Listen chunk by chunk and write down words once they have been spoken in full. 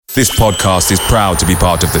This podcast is proud to be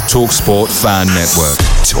part of the TalkSport Fan Network.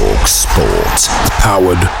 TalkSport.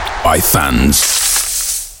 Powered by fans.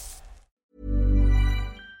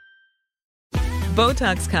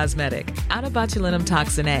 Botox Cosmetic, out of botulinum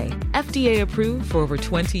toxin A, FDA approved for over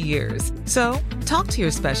 20 years. So, talk to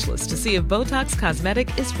your specialist to see if Botox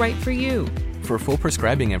Cosmetic is right for you. For full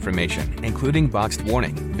prescribing information, including boxed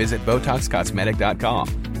warning, visit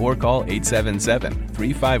BotoxCosmetic.com or call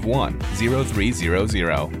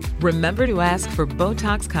 877-351-0300. Remember to ask for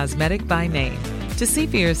Botox Cosmetic by name. To see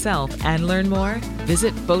for yourself and learn more,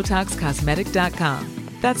 visit BotoxCosmetic.com.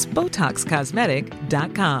 That's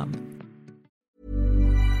BotoxCosmetic.com.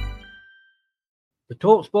 The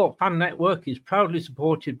TalkSport Fan Network is proudly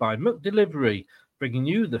supported by McDelivery, bringing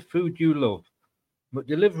you the food you love.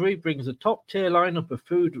 McDelivery brings a top-tier lineup of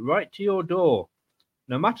food right to your door.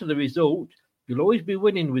 No matter the result, you'll always be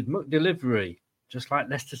winning with McDelivery, just like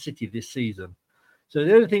Leicester City this season. So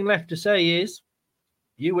the only thing left to say is,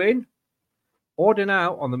 you win? Order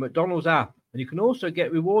now on the McDonald's app, and you can also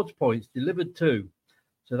get rewards points delivered too.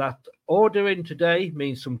 So that ordering today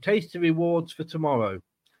means some tasty rewards for tomorrow.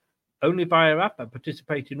 Only via app at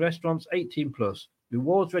participating restaurants, 18+.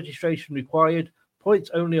 Rewards registration required. Points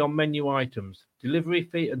only on menu items. Delivery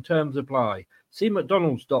fee and terms apply. See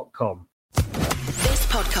mcdonalds.com. This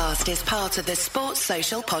podcast is part of the Sports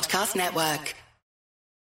Social Podcast Network.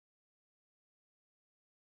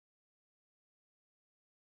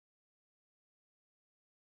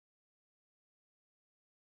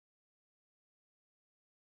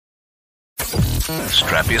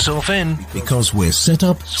 Strap yourself in, because we're set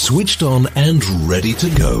up, switched on, and ready to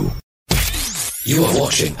go. You are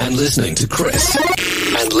watching and listening to Chris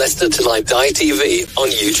and Leicester Till I Die TV on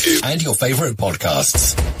YouTube and your favourite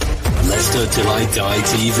podcasts. Leicester Till I Die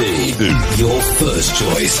TV, your first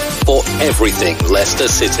choice for everything Leicester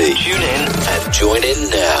City. Tune in and join in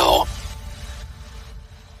now.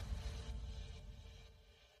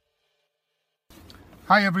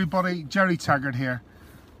 Hi everybody, Jerry Taggart here.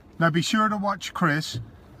 Now be sure to watch Chris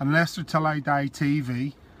and Leicester Till I Die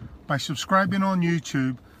TV by subscribing on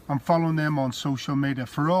YouTube and following them on social media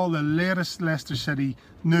for all the latest Leicester City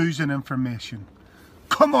news and information.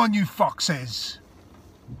 Come on, you foxes!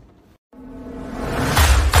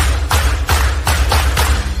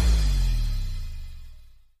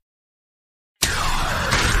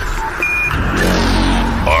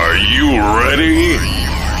 Are you ready?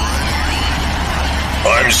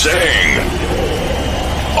 I'm saying,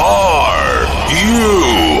 are you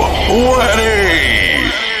ready?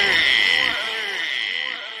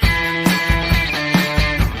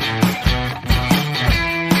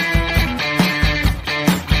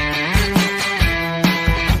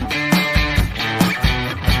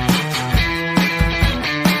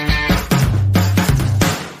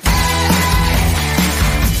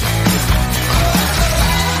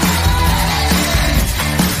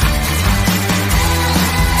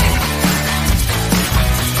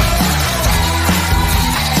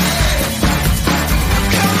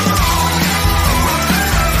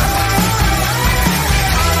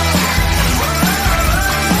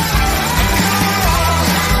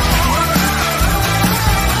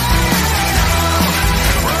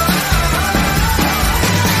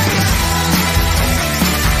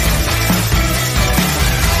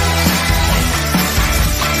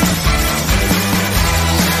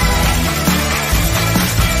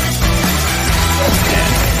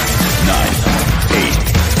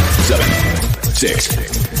 Six,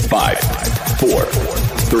 5, 4,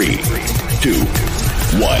 3, 2,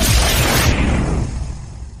 1.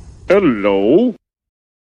 Hello.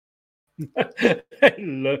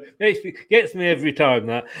 Hello. Gets me every time,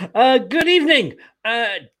 that. Good evening.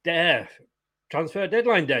 Transfer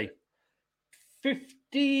deadline day.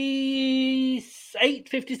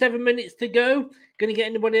 57 minutes to go. Going to get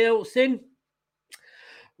anybody else in?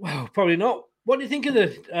 Well, probably not. What do you think of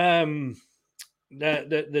the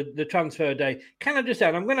transfer day? Can I just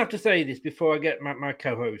add, I'm going to have to say this before I get my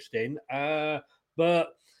co-host in, but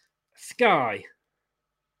Sky,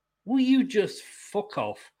 will you just fuck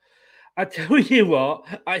off? I tell you what,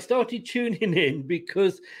 I started tuning in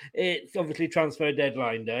because it's obviously transfer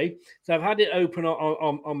deadline day, so I've had it open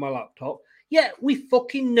on my laptop. Yeah, we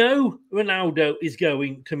fucking know Ronaldo is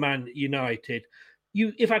going to Man United.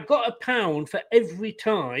 If I'd got £1 for every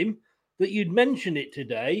time that you'd mention it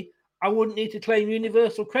today, I wouldn't need to claim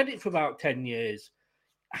universal credit for about 10 years.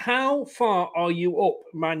 How far are you up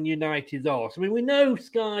Man United's arse? I mean, we know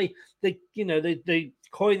Sky, they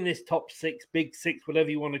coined this top six, big six, whatever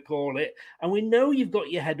you want to call it, and we know you've got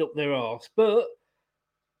your head up their arse, but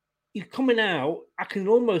you're coming out, I can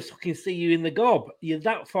almost fucking see you in the gob. You're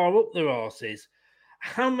that far up their arses.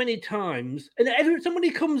 how many times, and somebody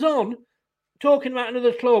comes on talking about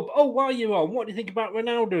another club. Oh, while you're on, what do you think about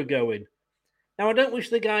Ronaldo going? Now, I don't wish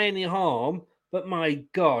the guy any harm, but my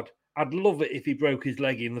God, I'd love it if he broke his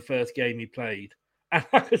leg in the first game he played. And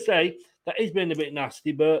like I say, that has been a bit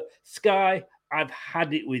nasty, but Sky, I've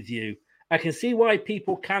had it with you. I can see why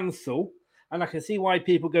people cancel, and I can see why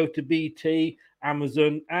people go to BT,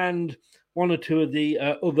 Amazon, and one or two of the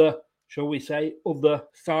other, shall we say, other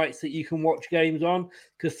sites that you can watch games on.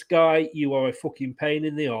 Because Sky, you are a fucking pain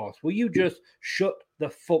in the arse. Will you just shut the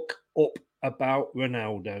fuck up about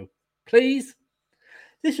Ronaldo, please?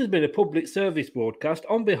 This has been a public service broadcast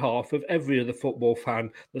on behalf of every other football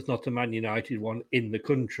fan that's not a Man United one in the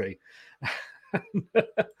country.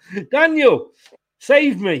 Daniel,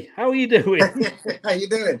 save me. How are you doing? How you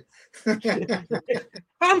doing?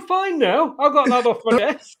 I'm fine now. I got that off my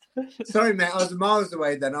chest. Sorry, mate. I was miles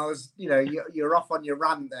away then. I was, you're off on your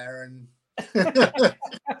rant there, and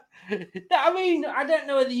I mean, I don't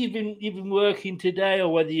know whether you've been working today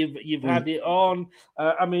or whether you've had it on.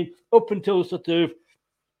 I mean, up until sort of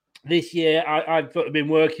this year, I've been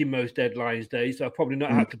working most deadlines days, so I've probably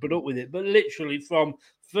not had to put up with it. But literally from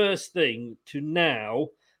first thing to now,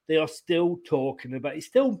 they are still talking about it.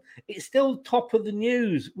 It's still top of the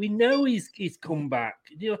news. We know he's come back.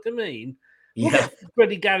 Do you know what I mean? We'll get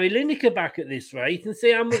Freddie Gary Lineker back at this rate and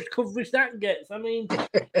see how much coverage that gets. I mean,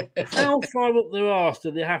 how far up their arse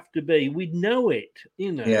do they have to be? We know it,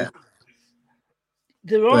 Yeah.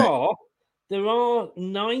 There are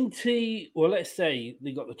 90, well, let's say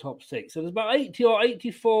they got the top 6. So there's about 80 or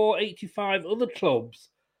 84, 85 other clubs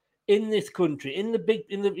in this country, in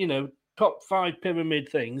the top 5 pyramid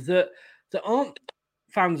things that aren't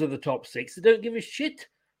fans of the top 6. They don't give a shit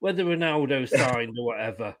whether Ronaldo signed or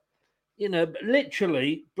whatever. But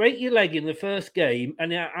literally break your leg in the first game,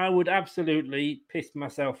 and I would absolutely piss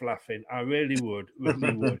myself laughing. I really would.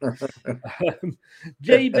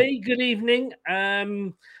 JB, good evening.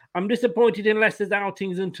 I'm disappointed in Leicester's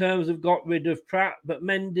outings in terms of got rid of Pratt, but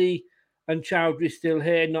Mendy and Chowdhury still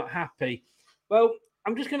here, not happy. Well,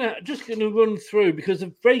 I'm just gonna run through, because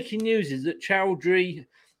of breaking news is that Chowdhury,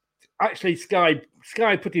 actually Sky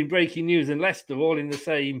put in breaking news and Leicester all in the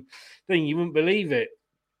same thing. You wouldn't believe it.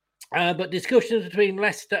 But discussions between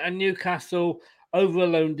Leicester and Newcastle over a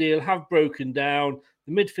loan deal have broken down.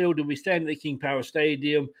 The midfielder will be staying at the King Power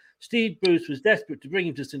Stadium. Steve Bruce was desperate to bring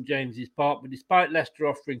him to St James's Park, but despite Leicester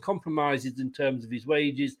offering compromises in terms of his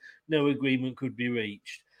wages, no agreement could be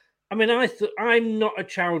reached. I mean, I'm not a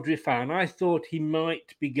Chowdhury fan. I thought he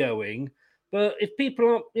might be going, but if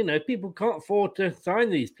people can't afford to sign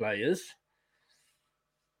these players.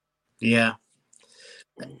 Yeah.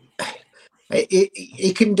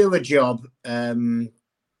 He can do a job,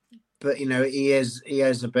 but he has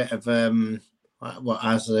a bit of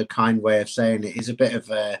as a kind way of saying it, he's a bit of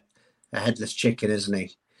a headless chicken, isn't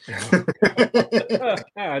he? He's a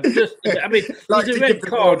red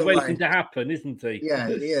card waiting to happen, isn't he? Yeah,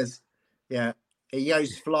 he is. Yeah, he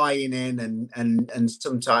goes flying in, and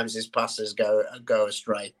sometimes his passes go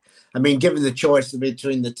astray. I mean, given the choice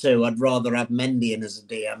between the two, I'd rather have Mendy in as a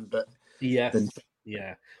DM, but yeah.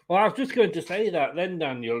 Well, I was just going to say that then,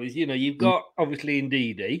 Daniel, is, you've got obviously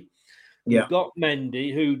Ndidi. You've got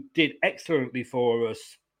Mendy, who did excellently for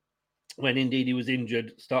us when Ndidi was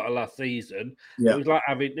injured start of last season. Yeah. It was like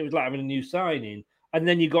having a new signing. And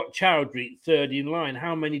then you got Chowdhury third in line.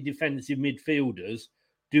 How many defensive midfielders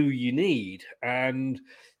do you need? And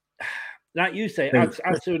like you say,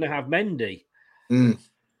 I'd sooner have Mendy. Mm.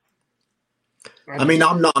 I mean,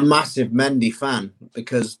 I'm not a massive Mendy fan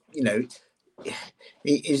because,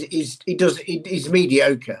 he's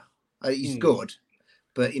mediocre. He's good,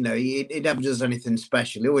 but he never does anything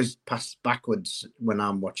special. He always passes backwards when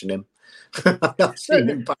I'm watching him. I've seen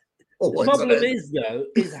him back forwards. The problem is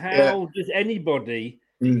how does anybody,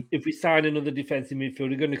 if we sign another defensive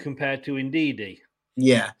midfielder, going to compare to Ndidi?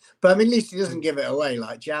 Yeah, but I mean, at least he doesn't give it away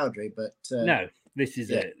like Chowdhury. But no, this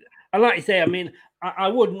is it. And like you say, I mean, I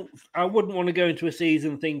wouldn't want to go into a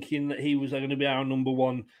season thinking that he was going to be our number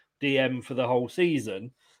one DM for the whole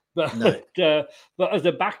season, but but as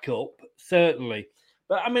a backup, certainly.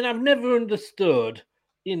 But I mean, I've never understood,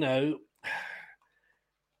 and I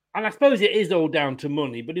suppose it is all down to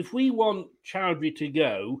money. But if we want Chowdhury to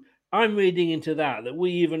go, I'm reading into that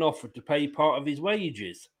we even offered to pay part of his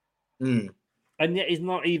wages, and yet he's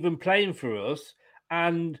not even playing for us.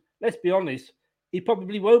 And let's be honest, he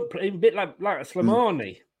probably won't play, a bit like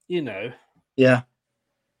Slimani, Yeah.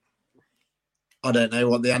 I don't know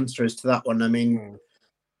what the answer is to that one. I mean,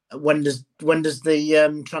 when does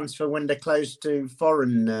the transfer window close to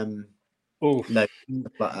foreign Oh, No,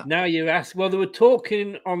 like that. now you ask. Well, they were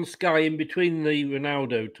talking on Sky in between the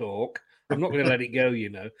Ronaldo talk. I'm not going to let it go, you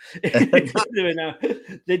know.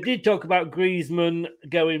 They did talk about Griezmann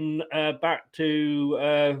going back to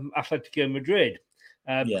Atletico Madrid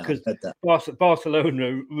because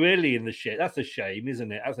Barcelona really in the shit. That's a shame,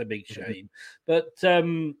 isn't it? That's a big shame. But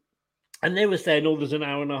and they were saying, oh, there's an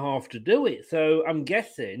hour and a half to do it. So I'm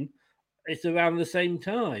guessing it's around the same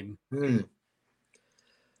time.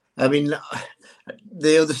 I mean,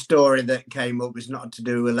 the other story that came up was not to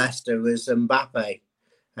do with Leicester, was Mbappe.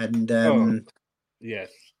 And yes,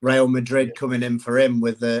 Real Madrid coming in for him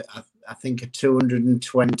with I think a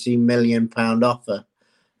 £220 million offer.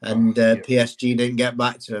 And PSG didn't get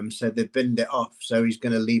back to him, so they binned it off. So he's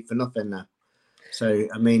going to leave for nothing now. So,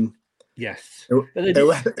 I mean... Yes.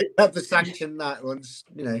 Whoever sanctioned that once,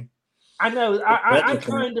 you know. I know. I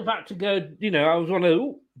kind of had to go, you know, I was want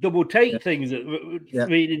to double take things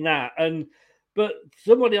reading that. But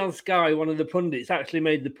somebody on Sky, one of the pundits, actually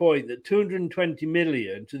made the point that 220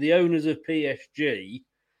 million to the owners of PSG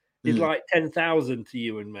is like 10,000 to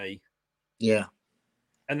you and me. Yeah.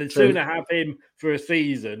 And they'd sooner have him for a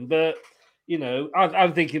season. But, you know,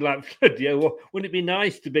 I'm thinking like, wouldn't it be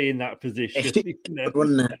nice to be in that position? You know?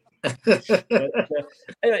 Wouldn't it?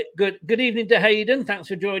 Anyway, good evening to Hayden. Thanks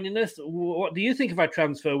for joining us. What do you think of our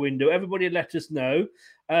transfer window? Everybody let us know.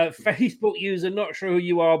 Facebook user, not sure who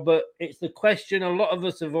you are, but it's the question a lot of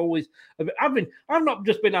us have always... I've not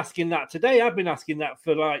just been asking that today. I've been asking that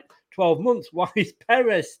for like 12 months. Why is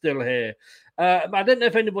Perez still here? I don't know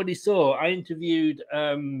if anybody saw. I interviewed...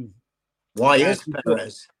 why is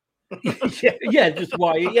Perez? Just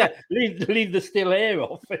why? Yeah, leave the still here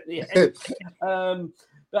off at the end.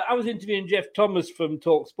 But I was interviewing Jeff Thomas from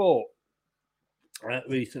TalkSport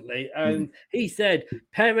recently, and he said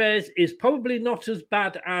Perez is probably not as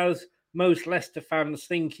bad as most Leicester fans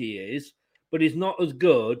think he is, but he's not as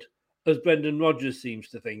good as Brendan Rodgers seems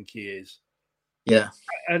to think he is. Yeah,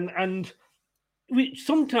 and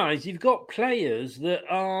sometimes you've got players that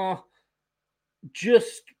are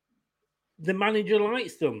just the manager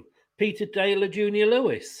likes them. Peter Taylor, Junior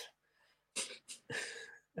Lewis.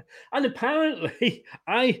 And apparently,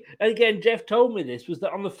 Jeff told me this, was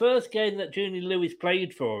that on the first game that Junior Lewis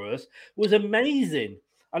played for us was amazing.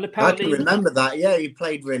 And apparently, I can remember that. Yeah, he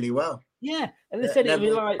played really well. Yeah, and they said it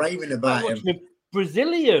was like raving about him. A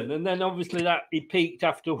Brazilian, and then obviously that he peaked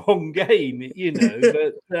after one game, you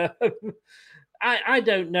know. But I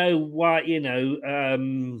don't know why, you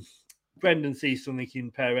know, Brendan sees something in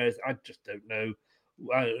Perez. I just don't know.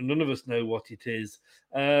 None of us know what it is.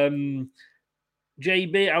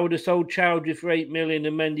 JB, I would have sold Chowdhury for 8 million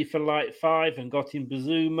and Mendy for like 5 and got him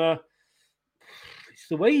Bazuma. It's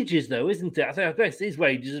the wages, though, isn't it? I guess his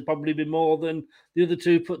wages have probably been more than the other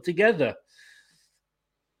two put together.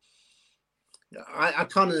 I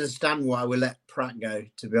can't understand why we let Pratt go,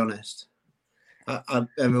 to be honest. I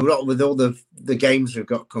mean, with all the games we've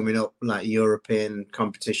got coming up, like European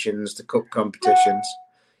competitions, the cup competitions,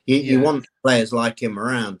 you want players like him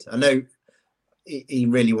around. I know he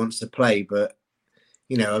really wants to play, but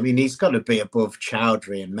you know, I mean, he's got to be above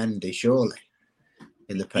Chowdhury and Mendy, surely.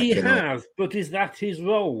 In the pecking order. He has, but is that his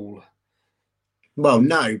role? Well,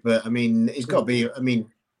 no, but I mean, he's got to be. I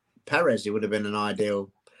mean, Perez, he would have been an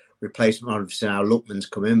ideal replacement. Obviously, now Lookman's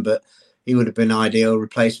come in, but he would have been an ideal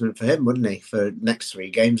replacement for him, wouldn't he? For next 3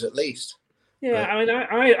 games at least. Yeah, but,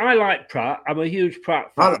 I mean, I like Pratt. I'm a huge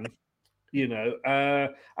Pratt fan. You know,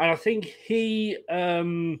 and I think he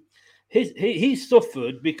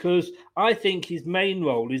suffered because I think his main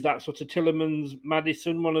role is that sort of Tielemans,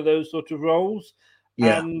 Maddison, one of those sort of roles.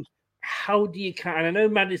 Yeah. And how do you and I know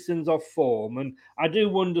Maddison's off form, and I do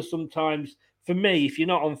wonder sometimes. For me, if you're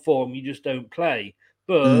not on form, you just don't play.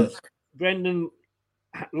 But Brendan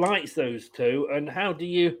likes those two, and how do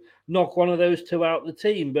you knock one of those two out the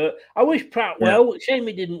team? But I wish Pratt well. Shame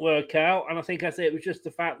it didn't work out, and I think it was just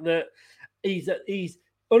the fact that he's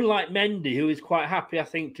unlike Mendy, who is quite happy, I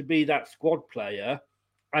think, to be that squad player.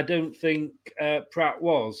 I don't think Pratt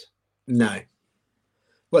was. No.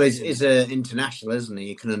 Well, he's an international, isn't he?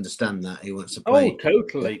 You can understand that he wants to play. Oh,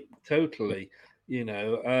 totally. You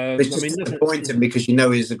know, it's just disappointing because you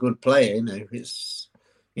know he's a good player. You know, it's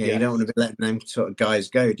you don't want to be letting them sort of guys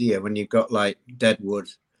go, do you? When you've got like Deadwood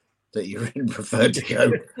that you really prefer to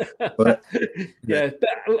go. But, but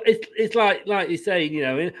it's like you're saying, you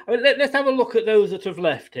know. I mean, let's have a look at those that have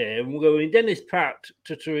left here, and we'll go in Dennis Pratt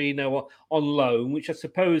to Torino on loan, which I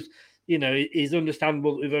suppose, you know, is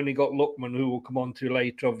understandable that we've only got Lookman, who we'll come on to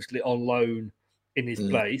later, obviously on loan in his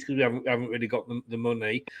place because we haven't really got the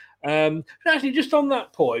money. Actually, just on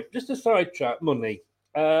that point, just a sidetrack, money.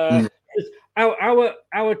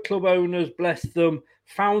 our club owners, bless them,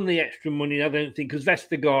 found the extra money. I don't think, because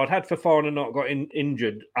Vestergaard, had Fofana not got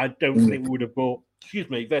injured, I don't think we would have bought,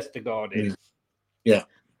 Vestergaard in. Yeah.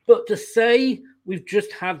 But to say we've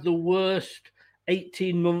just had the worst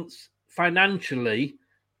 18 months financially,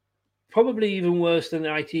 probably even worse than the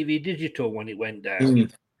ITV Digital when it went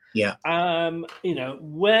down. Yeah.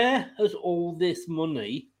 Where has all this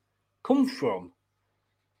money come from?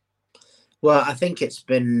 Well, I think it's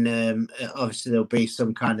been obviously there'll be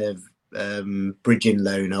some kind of bridging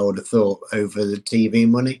loan, I would have thought, over the TV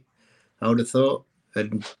money, I would have thought,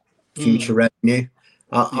 and future revenue.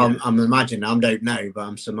 I'm imagining, I don't know, but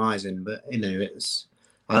I'm surmising. But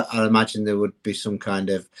I imagine there would be some kind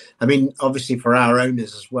of. I mean, obviously for our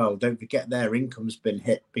owners as well. Don't forget their income's been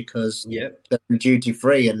hit because they're duty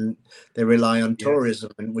free and they rely on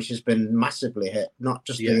tourism, which has been massively hit. Not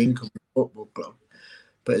just the income of the football club,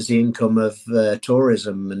 but it's the income of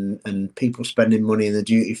tourism and people spending money in the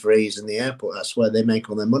duty frees and the airport. That's where they make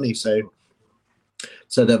all their money. So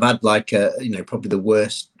they've had probably the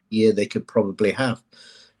worst year they could probably have.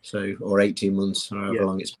 So, or 18 months, or however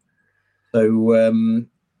long it's. So,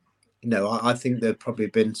 I think there've probably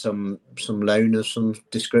been some loan of some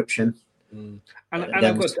description. And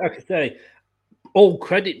I've got to say, all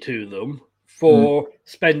credit to them for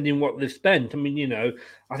spending what they've spent. I mean,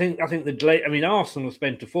 I think Arsenal have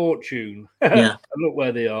spent a fortune. And look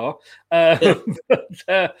where they are.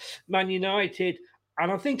 But Man United,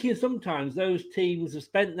 and I'm thinking sometimes those teams have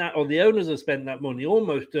spent that, or the owners have spent that money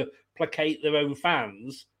almost to placate their own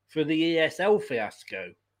fans for the ESL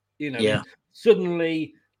fiasco.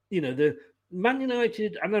 Suddenly, the Man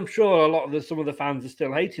United, and I'm sure some of the fans are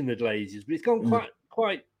still hating the Glazers, but it's gone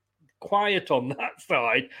quite quiet on that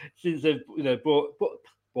side since they've brought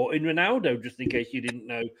in Ronaldo, just in case you didn't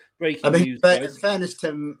know. Breaking news. But in fairness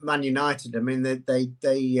to Man United, I mean the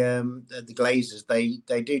Glazers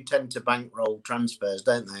they do tend to bankroll transfers,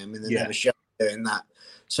 don't they? I mean they never show doing that,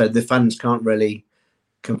 so the fans can't really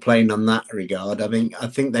complain on that regard. I mean, I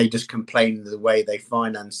think they just complain the way they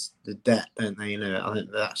finance the debt, don't they? I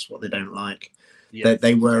think that's what they don't like.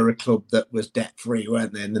 They were a club that was debt free,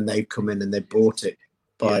 weren't they? And then they've come in and they bought it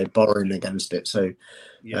by borrowing against it. So,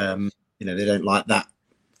 they don't like that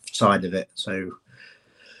side of it. So,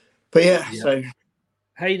 but so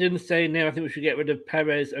Hayden's saying now, I think we should get rid of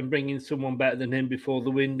Perez and bring in someone better than him before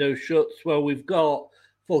the window shuts. Well, we've got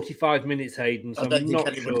 45 minutes, Hayden, so I'm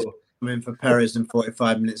not sure. I'm in for Perez in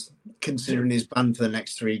 45 minutes, considering he's banned for the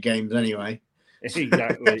next 3 games anyway.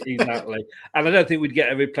 Exactly. And I don't think we'd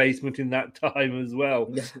get a replacement in that time as well.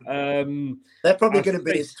 They're probably going to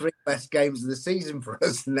be his 3 best games of the season for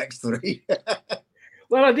us, the next 3.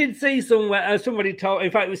 Well, I did see somewhere, somebody told, in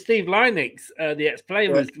fact, it was Steve Linux, the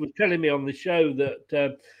ex-player, was telling me on the show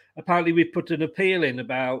that apparently we put an appeal in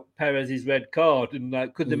about Perez's red card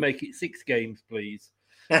and could they make it 6 games, please?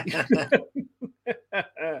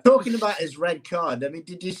 Talking about his red card, I mean,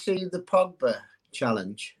 did you see the Pogba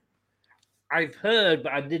challenge? I've heard,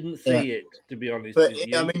 but I didn't see it, to be honest. But with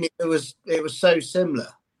you. I mean, it was so similar,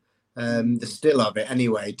 the still of it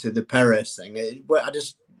anyway, to the Perez thing. I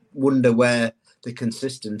just wonder where the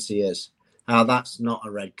consistency is. How that's not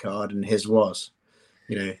a red card and his was,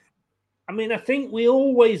 I mean, I think we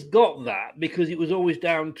always got that because it was always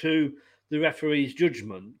down to the referee's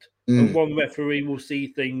judgment, and one referee will see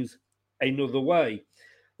things another way.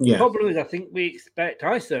 The problem is, I think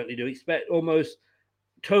I certainly do expect almost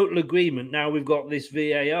total agreement. Now we've got this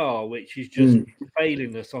VAR, which is just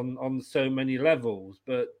failing us on so many levels.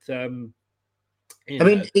 But I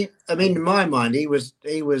mean, in my mind, he was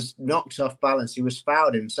knocked off balance. He was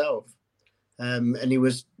fouled himself, and he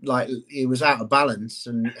was out of balance,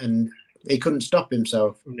 and he couldn't stop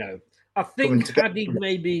himself. No, I think had he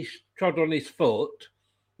maybe trod on his foot,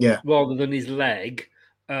 rather than his leg.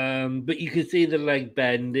 But you could see the leg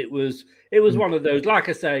bend. It was one of those, like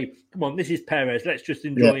I say, come on, this is Perez. Let's just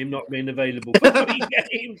enjoy him not being available for 3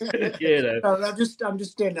 games. I'm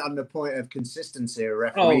just doing it on the point of consistency of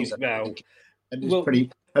referees. Oh,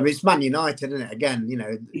 it's Man United, isn't it? Again,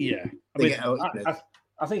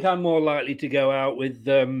 I think I'm more likely to go out with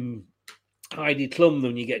Heidi Klum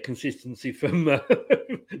than you get consistency from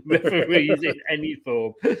referees in any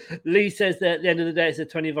form. Lee says that at the end of the day, it's a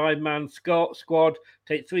 25-man squad.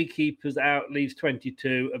 Take 3 keepers out, leaves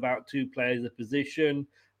 22, about 2 players a position.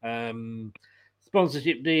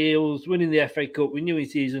 Sponsorship deals, winning the FA Cup, renewing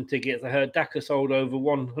season tickets. I heard Dhaka sold over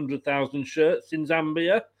 100,000 shirts in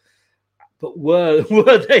Zambia. But were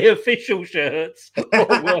they official shirts or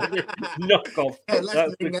were they knockoff?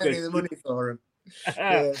 Unless they didn't get any of the money for them.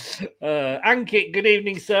 Ankit, good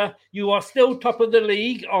evening, sir. You are still top of the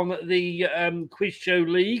league on the quiz show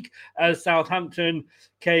league, as Southampton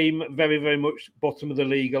came very, very much bottom of the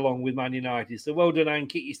league along with Man United. So well done,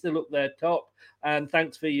 Ankit. You're still up there top, and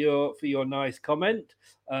thanks for your nice comment.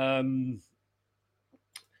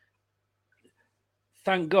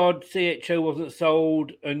 Thank God CHO wasn't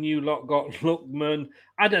sold and you lot got Lookman.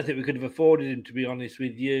 I don't think we could have afforded him, to be honest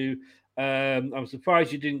with you. I'm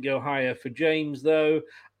surprised you didn't go higher for James, though.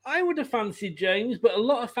 I would have fancied James, but a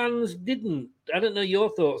lot of fans didn't. I don't know your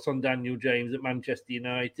thoughts on Daniel James at Manchester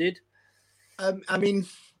United. I mean,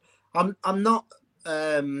 I'm not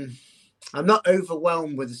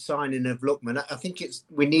overwhelmed with the signing of Lookman. I think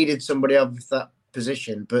we needed somebody of that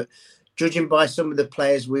position, but judging by some of the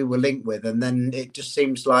players we were linked with, and then it just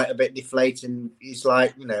seems like a bit deflating. He's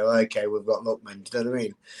like, okay, we've got Lookman. Do you know what I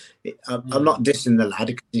mean? I'm not dissing the lad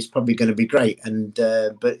because he's probably going to be great. And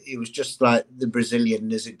but it was just like the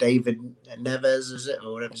Brazilian. Is it David Neves? Is it,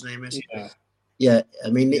 or whatever his name is? Yeah. I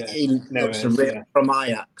mean, he looks from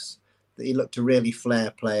Ajax. He looked a really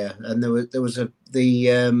flair player, and there was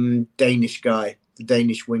the Danish guy, the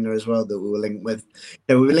Danish winger as well that we were linked with.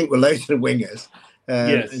 We were linked with loads of wingers.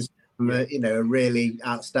 Yes. Really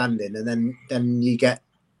outstanding, and then you get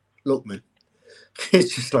Lookman.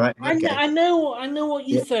 It's just like, okay. I know what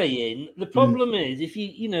you're saying. The problem is, if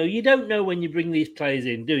you don't know when you bring these players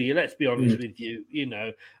in, do you? Let's be honest with you.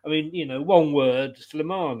 I mean, one word,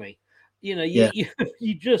 Slimani.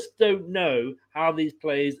 You just don't know how these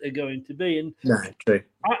players are going to be. And no, true.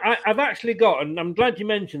 I've actually got, and I'm glad you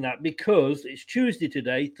mentioned that, because it's Tuesday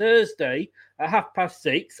today. Thursday at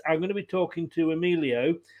 6:30, I'm going to be talking to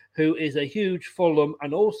Emilio, who is a huge Fulham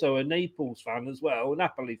and also a Naples fan as well, a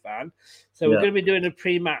Napoli fan. So we're going to be doing a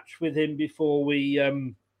pre-match with him before we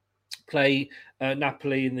play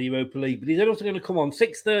Napoli in the Europa League. But he's also going to come on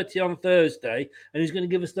 6:30 on Thursday, and he's going to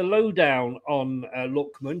give us the lowdown on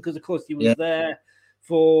Lookman, because, of course, he was there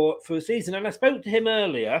for a season. And I spoke to him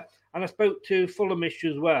earlier, and I spoke to Fulhamish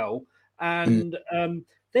as well, and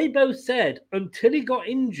they both said until he got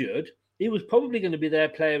injured, he was probably going to be their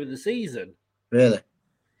player of the season. Really?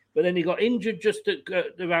 But then he got injured just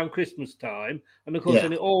around Christmas time. And, of course,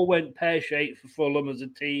 then it all went pear-shaped for Fulham as a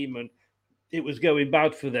team, and it was going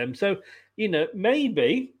bad for them. So,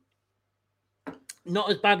 maybe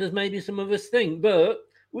not as bad as maybe some of us think, but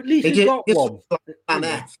at least he's got one.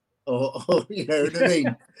 Or you know what I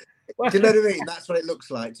mean? Do you know what I mean? That's what it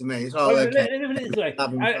looks like to me. Okay.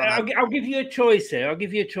 I'll give you a choice here.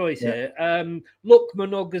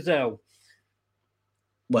 Lookman or Gazelle?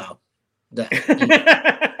 Well, what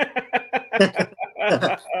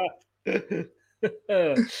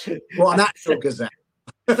an actual Gazelle.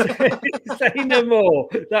 Say no more.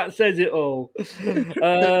 That says it all.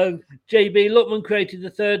 JB, Lookman created the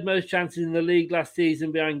third most chances in the league last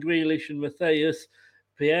season behind Grealish and Matthias.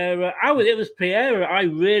 Pereira. It was Pereira I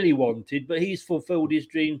really wanted, but he's fulfilled his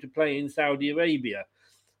dream to play in Saudi Arabia,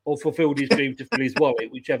 or fulfilled his dream to fill his wallet,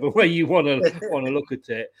 whichever way you want to look at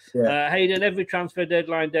it. Hayden, every transfer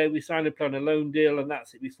deadline day, we sign a plan, a loan deal, and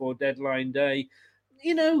that's it before deadline day.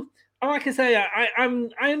 Like I say, I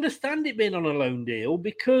understand it being on a loan deal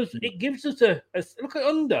because it gives us a look at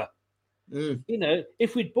Under.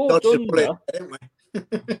 If we'd bought Under, did we?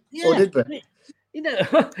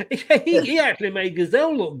 He actually made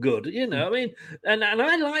Gazelle look good. I mean, and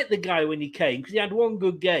I like the guy when he came because he had one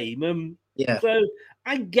good game. So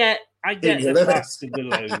I get the fact of the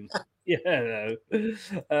loans.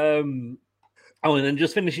 And then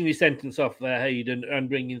just finishing your sentence off there, Hayden, and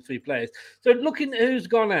bringing three players. So looking at who's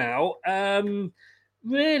gone out,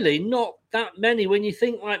 really not that many. When you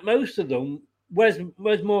think like most of them, Wes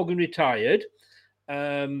Morgan retired.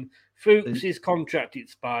 Fuchs' contract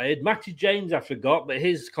expired. Matty James, I forgot, but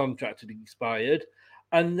his contract had expired.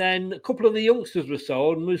 And then a couple of the youngsters were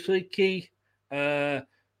sold. Musiki,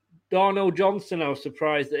 Darnell Johnson, I was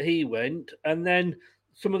surprised that he went. And then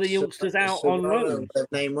some of the youngsters out on loan.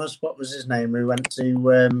 What was his name? Who went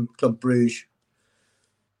to Club Bruges?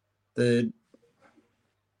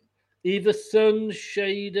 Everson,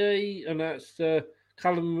 Shady, and that's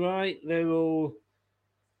Callum Wright. They're all.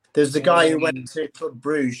 There's the guy who went to Club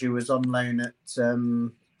Bruges who was on loan at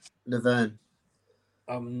Laverne.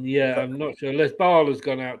 I'm not sure. Les Barler's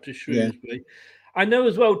gone out to Shrewsbury. Yeah. I know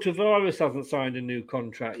as well Tavares hasn't signed a new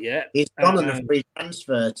contract yet. He's gone on a free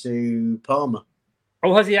transfer to Parma.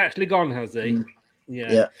 Oh, has he actually gone, has he?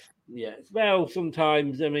 Yeah. Well,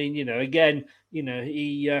 sometimes, I mean, he maybe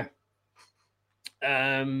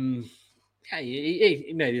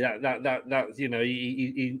that's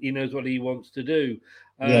he knows what he wants to do.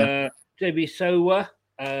 JB Sowa,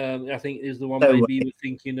 I think is the one No maybe way. you were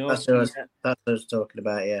thinking of. That's what I was talking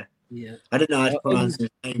about. Yeah. Yeah. I didn't know how to pronounce his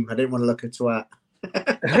name. I didn't want to look a twat.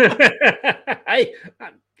 Hey,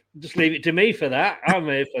 just leave it to me for that. I'm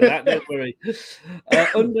here for that. Don't worry.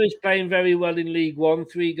 Under is playing very well in League One,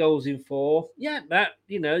 3 goals in 4. Yeah, that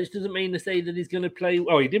this doesn't mean to say that he's going to play.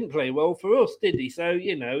 Oh, he didn't play well for us, did he? So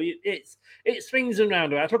it swings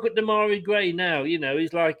around. I look at Damari Gray now.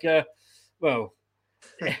 He's like, well,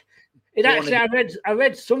 it actually. I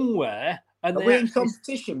read somewhere, and are we in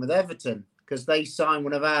competition with Everton? Because they sign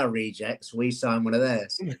one of our rejects, we sign one of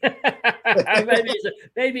theirs. maybe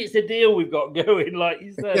it's a deal we've got going, like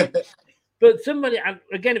you say. But somebody, and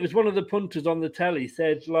again, it was one of the punters on the telly,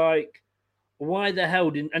 said, like, why the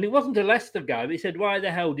hell didn't... And it wasn't a Leicester guy, but he said, why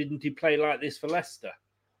the hell didn't he play like this for Leicester?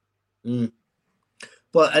 Well,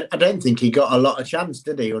 I don't think he got a lot of chance,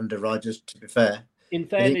 did he, under Rodgers, to be fair? In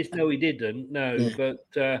fairness, no, he didn't. No, yeah. But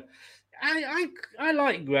I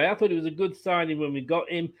like Gray. I thought it was a good signing when we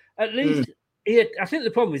got him. At least... I think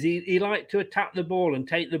the problem is he liked to attack the ball and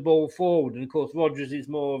take the ball forward, and of course Rodgers is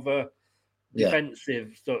more of a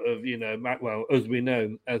defensive sort of, well, as we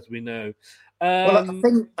know. Well,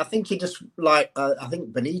 I think he just like I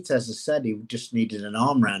think Benitez has said he just needed an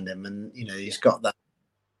arm around him, and he's got that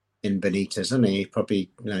in Benitez, hasn't he? He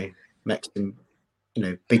probably makes him,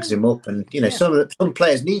 bigs him up, and some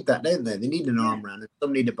players need that, don't they? They need an arm around him.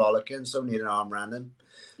 Some need a bollocking, some need an arm around him.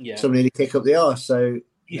 Yeah. Some need to kick up the arse. So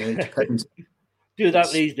it depends. Do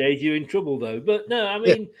that these days, you're in trouble though. But no, I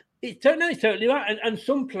mean, it's totally right. And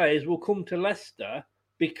some players will come to Leicester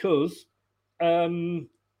because of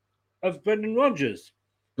Brendan Rodgers.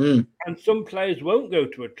 And some players won't go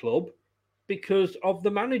to a club because of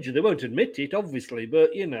the manager. They won't admit it, obviously,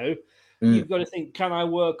 but you've got to think, can I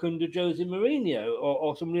work under Jose Mourinho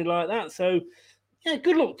or somebody like that? So yeah,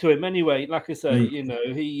 good luck to him anyway. Like I say, he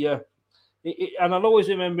and I'll always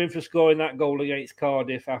remember him for scoring that goal against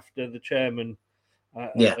Cardiff after the chairman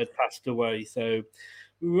had passed away. So,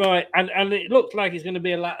 right. And it looks like it's going to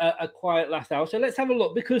be a quiet last hour. So let's have a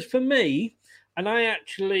look, because for me, and I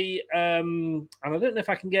actually, and I don't know if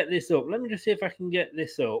I can get this up. Let me just see if I can get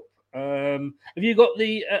this up. Have you got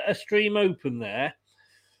the a stream open there?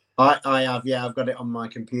 I have, yeah. I've got it on my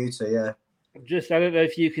computer, yeah. I don't know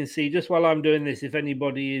if you can see, just while I'm doing this, if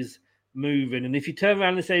anybody is moving. And if you turn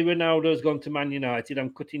around and say Ronaldo's gone to Man United,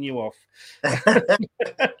 I'm cutting you off.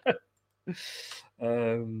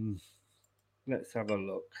 Let's have a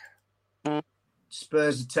look.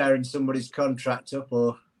 Spurs are tearing somebody's contract up,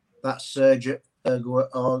 or that's Serge Aurier,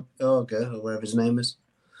 or whatever his name is.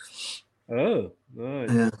 Oh, right.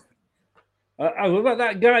 Yeah. What about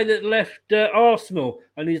that guy that left Arsenal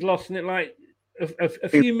and he's lost it like a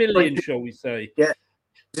few million, shall we say? Yeah.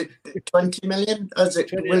 Is it 20 million? Is it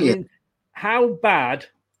 20 million? million? How bad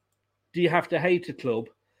do you have to hate a club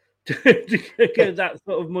to get that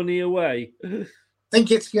sort of money away? I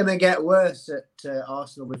think it's going to get worse at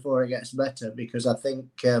Arsenal before it gets better, because I think,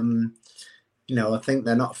 I think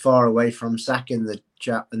they're not far away from sacking the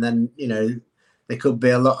chap, and then, there could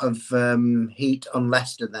be a lot of heat on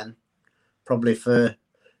Leicester then, probably for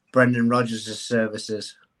Brendan Rodgers'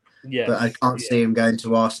 services. Yeah, but I can't see him going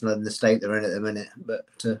to Arsenal in the state they're in at the minute. But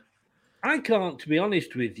I can't, to be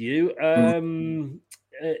honest with you.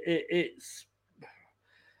 It's.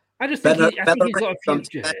 I just think, I think he's got a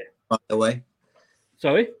future here. By the way,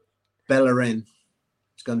 sorry, Bellerin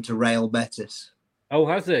has gone to Real Betis. Oh,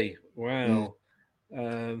 has he? Wow.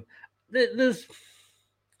 There's.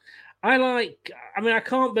 I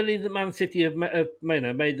can't believe that Man City have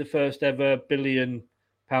made the first ever £1 billion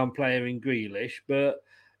player in Grealish, but.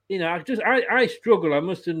 I struggle. I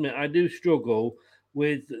must admit, I do struggle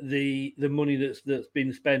with the money that's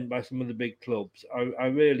been spent by some of the big clubs. I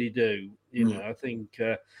really do. I think,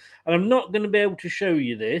 and I'm not going to be able to show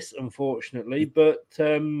you this, unfortunately. But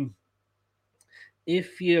I'm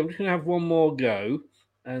just going to have one more go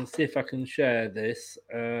and see if I can share this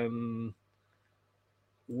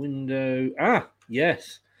window.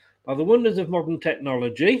 Yes, by the wonders of modern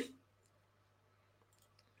technology.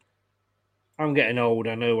 I'm getting old.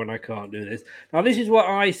 I know when I can't do this. Now, this is what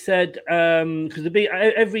I said, because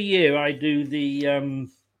every year I do the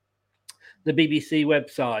BBC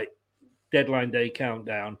website deadline day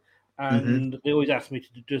countdown, and they always ask me to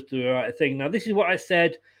just do the right thing. Now, this is what I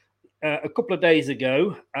said a couple of days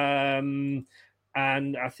ago, and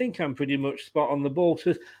I think I'm pretty much spot on the ball.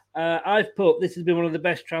 So, I've put this has been one of the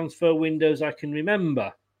best transfer windows I can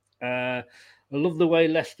remember. I love the way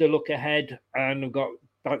Leicester look ahead, and I've got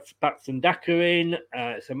Batson Daka in.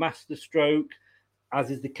 It's a master stroke,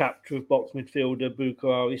 as is the capture of box midfielder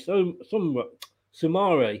Bukhari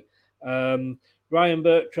Soumare. Ryan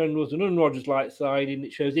Bertrand was an un-Rodgers-like signing.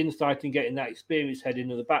 It shows insight in getting that experienced head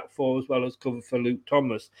into the back four as well as cover for Luke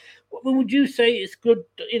Thomas. Would you say it's good?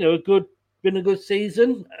 Been a good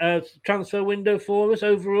season, transfer window for us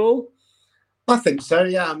overall? I think so.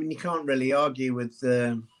 Yeah, I mean, you can't really argue with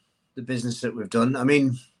the business that we've done. I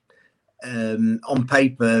mean, on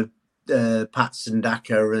paper, Patson,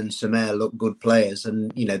 Daka, and Somer look good players,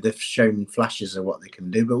 and they've shown flashes of what they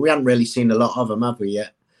can do. But we haven't really seen a lot of them, have we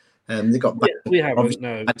yet? They got back, we haven't.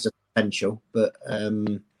 No, bags of potential, but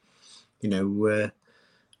we'll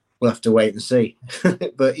have to wait and see.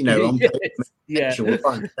 But on paper, we'll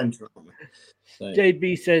find potential, aren't we? So.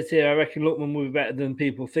 JB says here, I reckon Lookman will be better than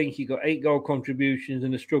people think. He got 8 goal contributions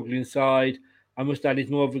and a struggling side. I must add, he's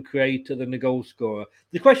more of a creator than a goal scorer.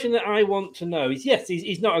 The question that I want to know is, yes,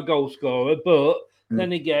 he's not a goal scorer, but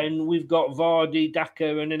then again, we've got Vardy,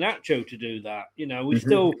 Daka, and Iheanacho to do that.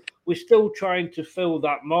 We're still trying to fill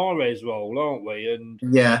that Mahrez role, aren't we? And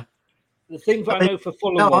the thing that I know for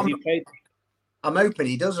Fulham was he played. I'm hoping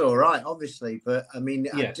he does all right, obviously, but I mean,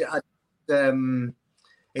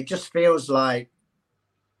 it just feels like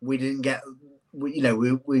we didn't get.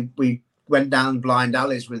 We went down blind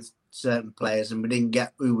alleys with certain players, and we didn't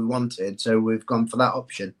get who we wanted, so we've gone for that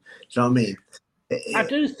option. Do you know what I mean? I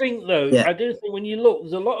do think, though, when you look,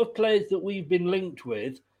 there's a lot of players that we've been linked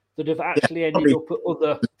with that have actually ended up at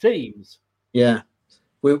other teams. Yeah,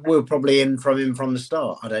 we're probably in from him from the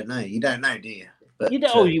start. I don't know. You don't know, do you? But,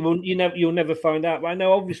 you'll never find out. But I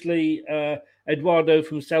know, obviously, Eduardo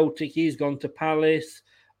from Celtic, he's gone to Palace.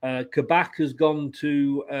 Kabak has gone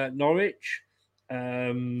to Norwich.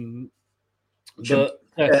 Nathaniel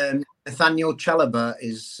Chalobah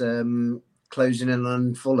is closing in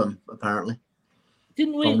on Fulham, apparently.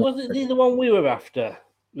 Didn't we? Wasn't he the one we were after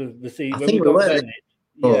the season? I think we were.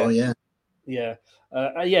 Bennett? Yeah.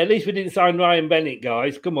 At least we didn't sign Ryan Bennett,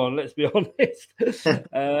 guys. Come on, let's be honest.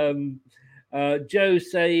 Joe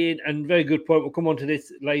saying, and very good point, we'll come on to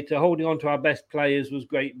this later, holding on to our best players was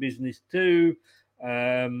great business too.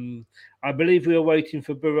 I believe we are waiting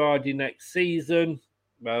for Berardi next season.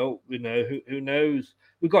 Well, who knows?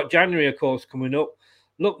 We've got January, of course, coming up.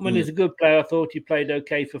 Lookman is a good player. I thought he played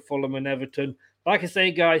okay for Fulham and Everton. Like I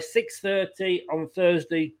say, guys, 6:30 on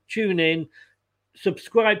Thursday. Tune in.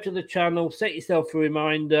 Subscribe to the channel. Set yourself a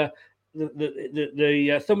reminder.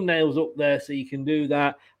 The thumbnail's up there, so you can do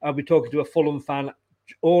that. I'll be talking to a Fulham fan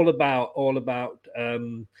all about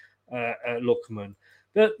Lookman.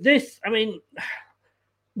 But this, I mean,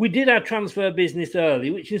 we did our transfer business early,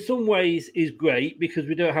 which in some ways is great because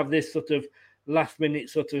we don't have this sort of last-minute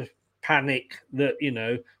sort of panic that,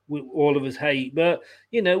 all of us hate. But,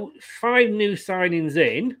 5 new signings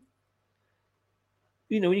in,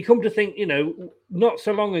 when you come to think, not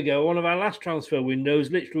so long ago, one of our last transfer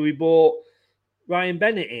windows, literally we bought Ryan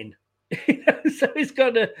Bennett in. So it's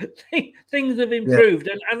got things have improved.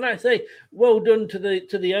 Yeah. And like I say, well done to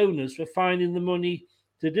the owners for finding the money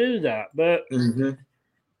to do that. But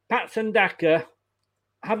Patson Daka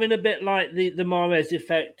having a bit like the Mahrez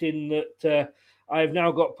effect in that I've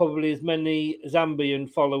now got probably as many Zambian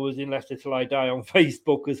followers in Leicester Till I Die on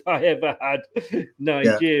Facebook as I ever had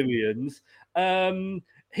Nigerians. Yeah.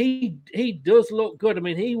 He does look good. I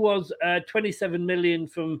mean, he was 27 million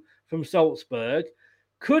from Salzburg.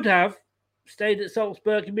 Could have stayed at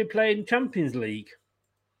Salzburg and been playing Champions League.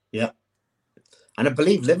 Yeah. And I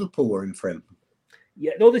believe Liverpool were in for him.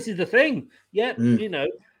 Yeah, no, this is the thing. Yeah,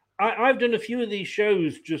 I've done a few of these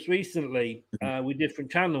shows just recently with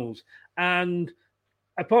different channels. And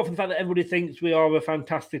apart from the fact that everybody thinks we are a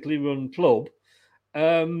fantastically run club,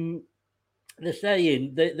 they're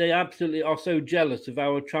saying they absolutely are so jealous of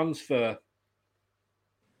our transfer,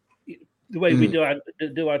 the way we do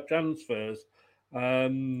our transfers.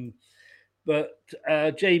 But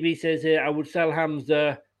JB says here, I would sell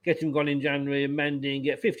Hamza, get him gone in January, and Mendy, and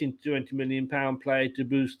get £15 to £20 million player to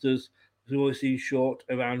boost us, who always see short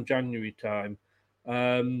around January time.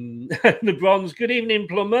 The Bronze, good evening,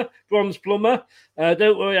 Bronze Plumber.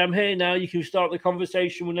 Don't worry, I'm here now. You can start the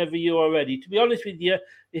conversation whenever you are ready. To be honest with you,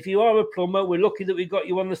 if you are a plumber, we're lucky that we got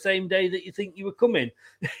you on the same day that you think you were coming.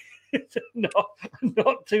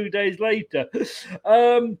 not 2 days later.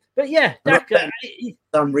 But yeah, Daka,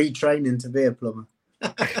 I'm retraining to be a plumber.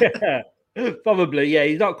 Probably, yeah.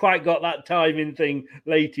 He's not quite got that timing thing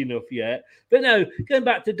late enough yet. But no, going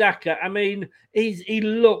back to Daka, I mean, he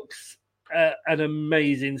looks an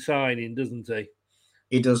amazing signing, doesn't he?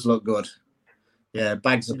 He does look good. Yeah,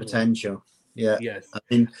 bags of potential. Yeah. Yes. I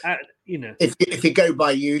mean, if you go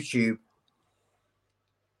by YouTube,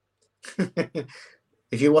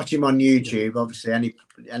 if you watch him on YouTube, obviously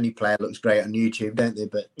any player looks great on YouTube, don't they?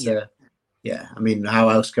 But Yeah, I mean, how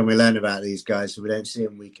else can we learn about these guys if we don't see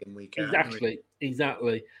them week in, week out?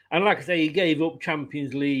 Exactly. And like I say, he gave up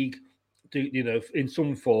Champions League to, in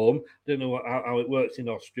some form. Don't know how it works in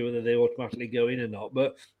Austria, whether they automatically go in or not,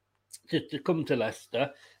 but to come to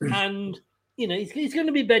Leicester. And, he's going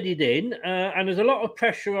to be bedded in. And there's a lot of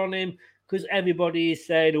pressure on him because everybody is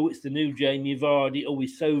saying, oh, it's the new Jamie Vardy. Oh,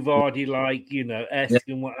 he's so Vardy-like, esque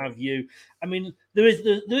and what have you. I mean, there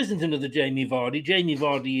isn't another Jamie Vardy. Jamie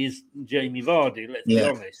Vardy is Jamie Vardy, let's be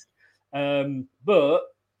honest. But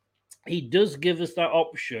he does give us that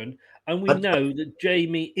option. And we know that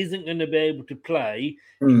Jamie isn't going to be able to play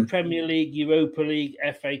in Premier League, Europa League,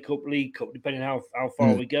 FA Cup, League Cup, depending how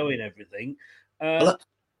far we go in everything.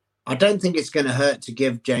 I don't think it's going to hurt to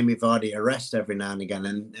give Jamie Vardy a rest every now and again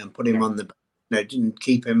and put him on the, didn't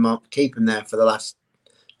keep him there for the last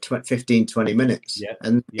 15, 20 minutes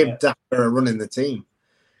and give Daka a run in the team.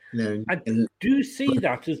 I do see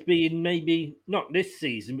that as being maybe not this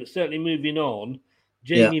season, but certainly moving on.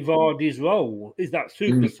 Jamie Vardy's role is that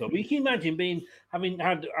super sub. You can imagine having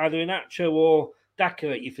had either Iheanacho or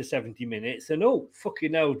Daka at you for 70 minutes, and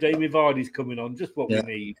fucking hell, Jamie Vardy's coming on, just what we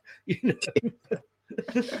need.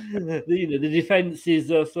 The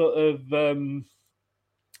defences are sort of.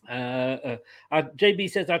 JB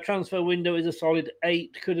says our transfer window is a solid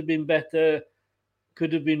 8. Could have been better.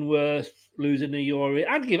 Could have been worse. Losing a Euro.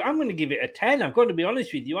 I'm going to give it a 10. I've got to be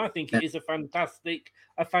honest with you. I think it is a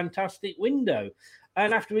fantastic window.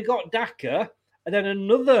 And after we got Daka, and then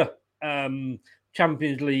another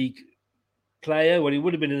Champions League player. Well, he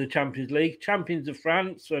would have been in the Champions League, champions of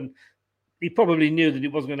France, and he probably knew that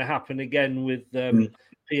it wasn't going to happen again with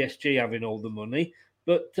PSG having all the money.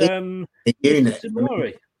 But a unit.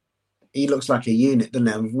 Tomori. He looks like a unit, doesn't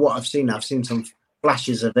he? What I've seen some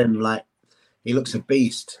flashes of him. Like he looks a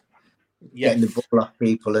beast, getting the ball off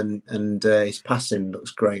people, and his passing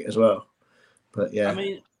looks great as well. But I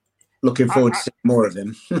mean, looking forward to seeing more of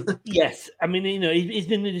him. Yes, I mean, he's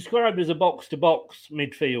been described as a box-to-box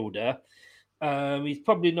midfielder. He's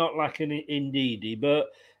probably not like an Ndidi, but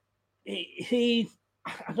I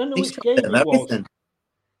don't know which game it was.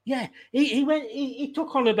 Yeah, he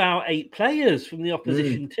took on about 8 players from the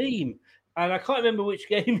opposition team, and I can't remember which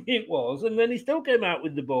game it was. And then he still came out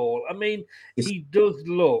with the ball. I mean, he does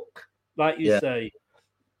look like you say.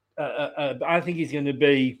 I think he's going to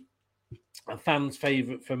be a fan's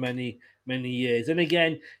favourite for many years. And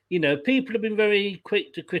again, people have been very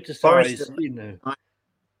quick to criticise.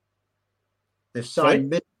 They've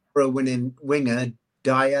signed Middlesbrough winning winger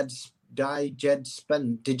Djed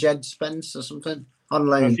Spence or something on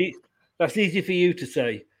loan. That's easy for you to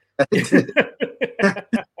say.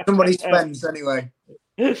 Somebody spends anyway.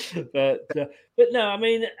 But no, I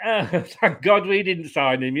mean, thank God we didn't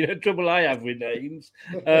sign him. Trouble I have with names.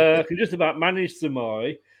 I can just about manage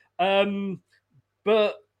Samari.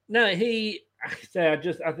 But no, I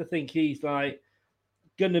think he's like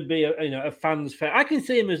going to be a fan's favorite. I can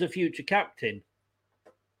see him as a future captain.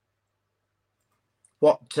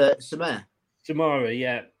 What, Samari,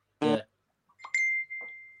 yeah.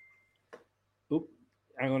 Oop,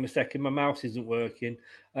 hang on a second, my mouse isn't working.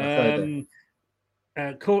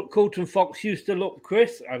 Colton Fox used to look,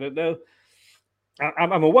 Chris. I don't know.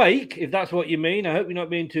 I'm awake, if that's what you mean. I hope you're not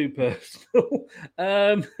being too personal.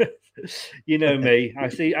 You know me. I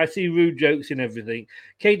see rude jokes in everything.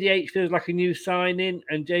 KDH feels like a new signing,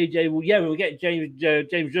 and JJ will. Yeah, when we get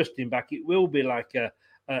James Justin back, it will be like a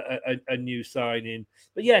new signing.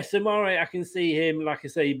 But yeah, Samari, I can see him, like I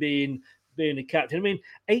say, being a captain. I mean,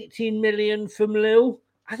 18 million from Lille.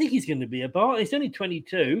 I think he's going to be a bargain. He's only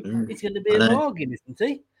 22. He's going to be a bargain, isn't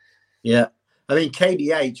he? Yeah. I mean,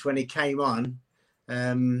 KDH, when he came on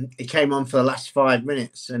for the last 5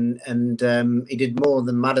 minutes and he did more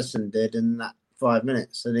than Maddison did in that 5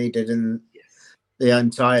 minutes than he did in the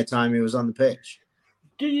entire time he was on the pitch.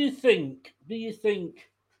 Do you think,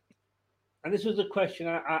 and this was a question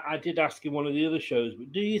I did ask in one of the other shows,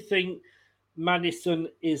 but do you think Maddison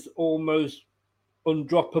is almost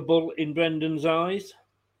undroppable in Brendan's eyes?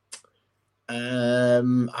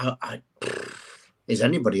 Is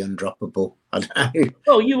anybody undroppable? I don't know.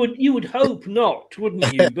 Well, you would hope not,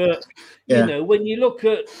 wouldn't you? But when you look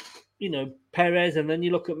at Perez and then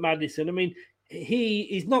you look at Maddison, I mean,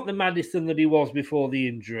 he's not the Maddison that he was before the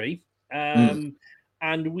injury, and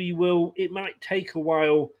it might take a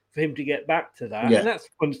while for him to get back to that, and that's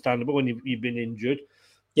understandable when you've been injured.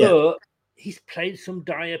 But he's played some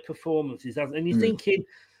dire performances, and you're thinking,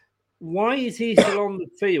 why is he still on the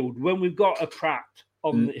field when we've got a Pratt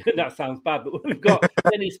on that sounds bad, but we've got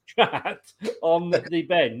Dennis Pratt on the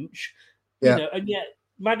bench, and yet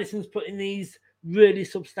Maddison's putting these really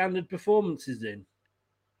substandard performances in.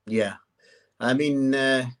 Yeah. I mean,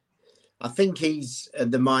 I think he's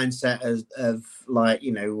the mindset of like,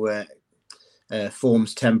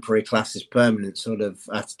 forms temporary, classes permanent sort of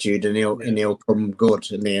attitude, and he'll come good,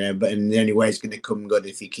 and but in the only way he's going to come good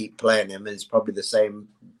if you keep playing him. And it's probably the same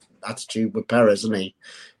attitude with Perez, isn't he?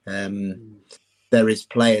 There is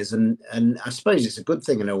players, and I suppose it's a good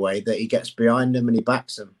thing in a way that he gets behind them and he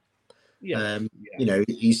backs them.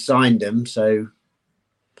 He signed them, so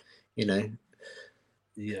they're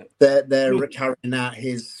carrying out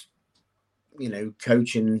his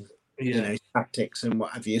coaching tactics and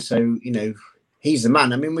what have you. So he's the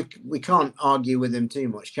man. I mean, we can't argue with him too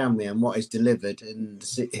much, can we? And what is delivered and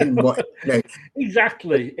in what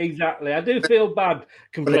Exactly. I do feel bad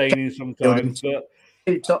complaining sometimes, but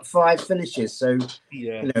top 5 finishes. So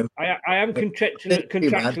I am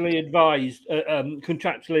contractually advised,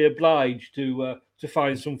 contractually obliged to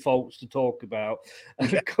find some faults to talk about.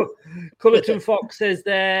 Cullerton Fox says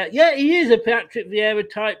there, he is a Patrick Vieira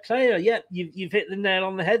type player. Yeah, you've hit the nail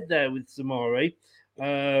on the head there with Samori.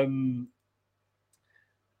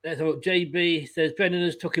 JB says Brendan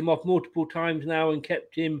has took him off multiple times now and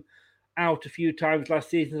kept him out a few times last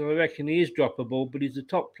season. So I reckon he is droppable, but he's a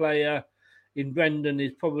top player. In Brendan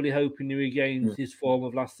is probably hoping he regains his form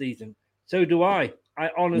of last season. So do I. I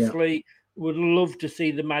honestly would love to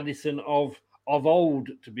see the Maddison of old,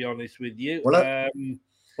 to be honest with you.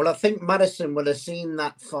 Well, I think Maddison would have seen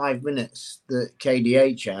that 5 minutes that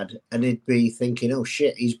KDH had, and he'd be thinking, "Oh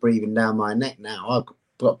shit, he's breathing down my neck now. I've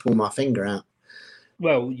got to pull my finger out."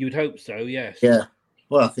 Well, you'd hope so, yes. Yeah.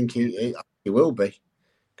 Well, I think he will be,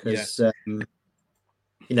 because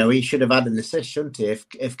he should have had an assist, shouldn't he?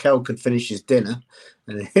 If Kel could finish his dinner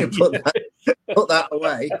and put that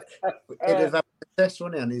away, he'd have had an assist,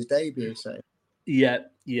 wouldn't he, on his debut? So. Yeah.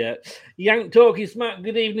 Yank Talking Smack,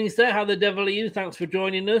 good evening, sir. How the devil are you? Thanks for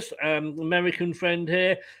joining us. American friend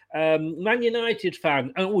here. Man United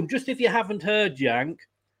fan. Oh, just if you haven't heard, Yank,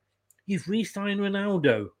 you've re-signed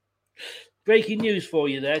Ronaldo. Breaking news for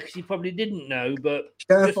you there, because you probably didn't know, but...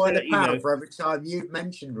 Go and find a pound for every time you've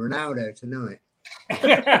mentioned Ronaldo tonight.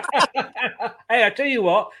 Hey, I tell you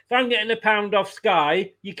what, if I'm getting £1 off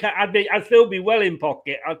Sky, I'd still be well in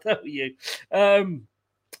pocket, I'll tell you.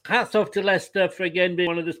 Hats off to Leicester for again being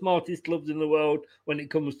one of the smartest clubs in the world when it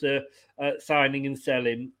comes to signing and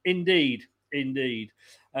selling. Indeed.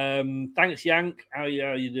 Thanks, Yank. How are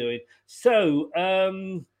you doing? So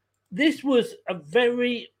this was a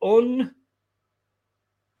very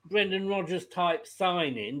Brendan Rodgers type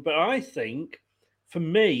signing, but I think for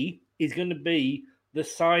me is going to be the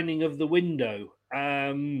signing of the window.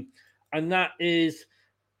 And that is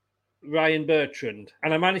Ryan Bertrand.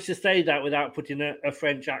 And I managed to say that without putting a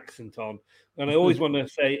French accent on. And I always want to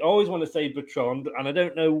say Bertrand, and I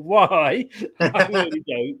don't know why. I really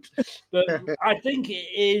don't. But I think it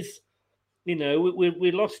is, we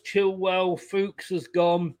lost Chilwell, Fuchs has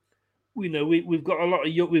gone. We've got a lot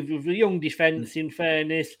of young defence, in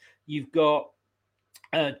fairness. You've got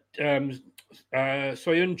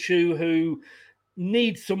Soyuncu, who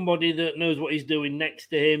needs somebody that knows what he's doing next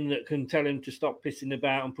to him, that can tell him to stop pissing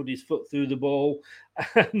about and put his foot through the ball.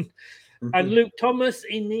 And Luke Thomas,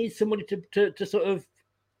 he needs somebody to sort of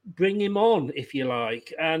bring him on, if you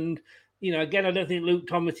like. And, again, I don't think Luke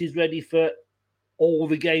Thomas is ready for all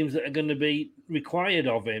the games that are going to be required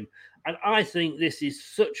of him. And I think this is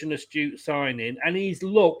such an astute signing. And he's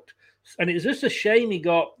looked, and it's just a shame he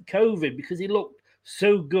got COVID, because he looked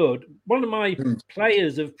so good. One of my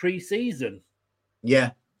players of pre-season.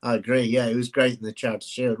 Yeah, I agree. Yeah, he was great in the Charity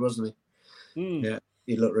Shield, wasn't he? Yeah,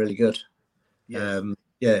 he looked really good. Yeah,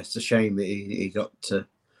 it's a shame that he got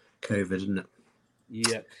COVID, isn't it?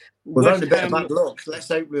 Yeah. We've only a bit of bad luck. Let's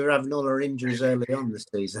hope we were having all our injuries early on this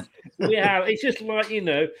season. We have. It's just like,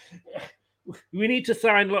 we need to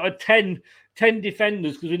sign a lot of 10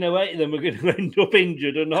 defenders, because we know 8 of them are going to end up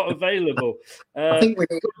injured or not available. I think we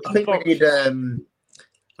need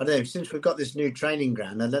I don't know, since we've got this new training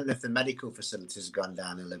ground, I don't know if the medical facilities have gone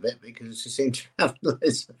down a little bit, because we seem to have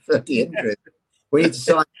loads of 30 injuries. We need to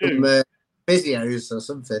sign some physios or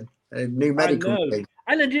something, a new medical team.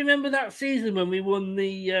 And do you remember that season when we won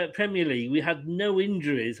the Premier League? We had no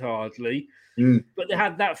injuries hardly, but they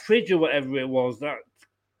had that fridge or whatever it was. That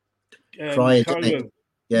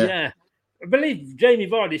yeah. I believe Jamie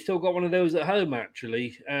Vardy still got one of those at home,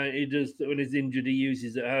 actually. He does, when he's injured, he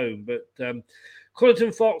uses at home. But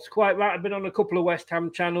Cullerton Fox, quite right, I've been on a couple of West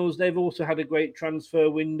Ham channels. They've also had a great transfer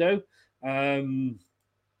window.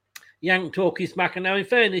 Yank talking smack. And now, in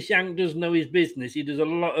fairness, Yank does know his business. He does a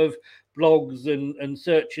lot of blogs and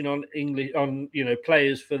searching on English on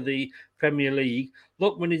players for the Premier League.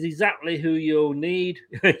 Lookman is exactly who you'll need.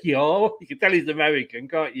 Y'all, you can tell he's American,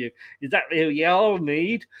 can't you? Exactly who y'all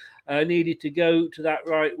need. Needed to go to that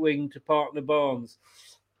right wing to partner Barnes.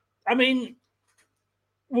 I mean,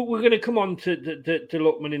 we're going to come on to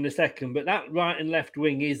Lookman in a second, but that right and left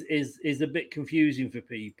wing is a bit confusing for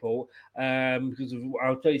people because of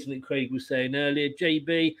our something that Craig was saying earlier.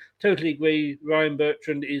 JB, totally agree. Ryan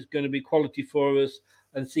Bertrand is going to be quality for us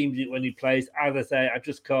and seems it when he plays. As I say, I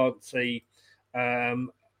just can't see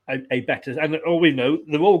a better. And all we know,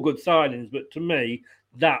 they're all good signings, but to me,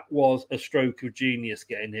 that was a stroke of genius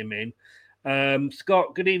getting him in.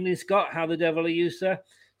 Scott, good evening, Scott. How the devil are you, sir?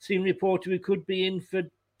 Seen reported we could be in for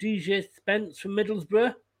DJ Spence from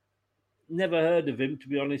Middlesbrough. Never heard of him, to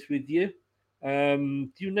be honest with you. Do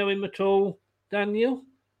you know him at all, Daniel?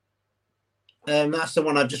 That's the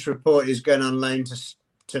one I just reported is going on loan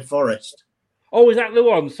to Forest. Oh, is that the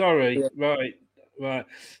one? Sorry. Yeah. Right.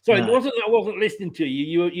 Sorry, No. it wasn't that I wasn't listening to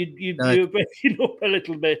you. You were breaking up a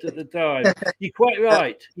little bit at the time. You're quite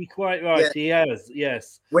right. Yeah. He has,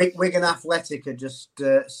 yes. Wigan Athletic had just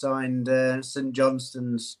signed St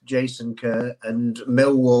Johnstone's Jason Kerr and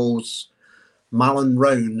Millwall's Malon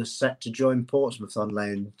Roan set to join Portsmouth on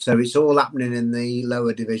loan. So it's all happening in the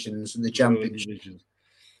lower divisions and the Championship.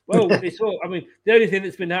 Well, it's all. I mean, the only thing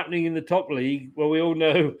that's been happening in the top league, well, we all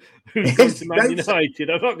know who's gone to Man United.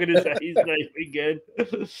 I'm not going to say his name again.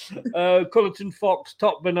 Cullerton Fox,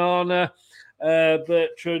 Top Banana,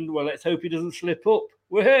 Bertrand. Well, let's hope he doesn't slip up.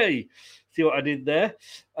 Well, hey, see what I did there.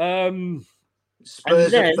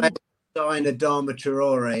 Spurs have signed Adama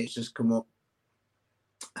Traore. It's just come up.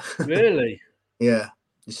 Really? Yeah,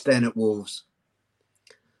 he's staying at Wolves.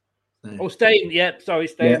 So. Oh, staying at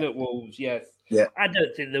Wolves. Yes. Yeah. I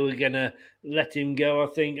don't think they were going to let him go.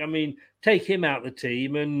 I mean, take him out the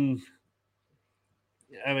team, and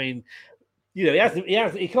I mean, he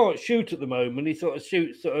can't shoot at the moment. He sort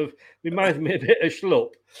of reminds me a bit of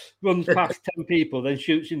Schlupp. Runs past 10 people, then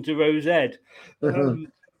shoots into Rose Ed a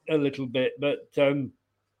little bit. But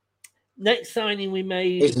next signing we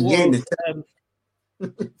made was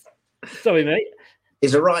sorry, mate.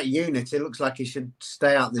 He's a right unit. It looks like he should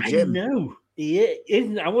stay out the gym. No. He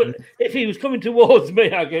isn't. I would if he was coming towards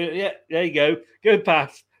me. I go, yeah, there you go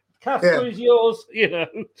past. Casper is yours,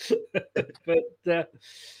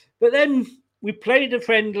 but then we played a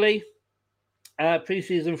friendly,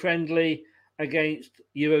 pre-season friendly against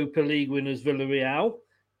Europa League winners Villarreal,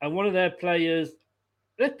 and one of their players,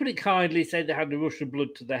 let's put it kindly, said they had a rush of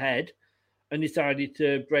blood to the head, and decided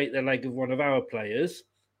to break the leg of one of our players.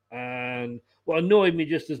 And what annoyed me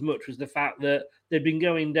just as much was the fact that they'd been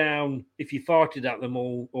going down if you farted at them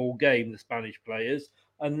all game, the Spanish players,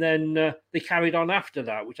 and then they carried on after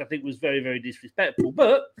that, which I think was very, very disrespectful.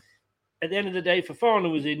 But at the end of the day,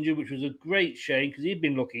 Fofana was injured, which was a great shame because he'd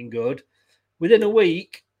been looking good. Within a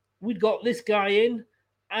week, we'd got this guy in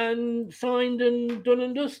and signed and done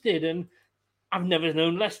and dusted. And I've never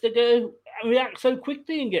known Leicester go react so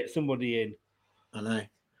quickly and get somebody in. I know.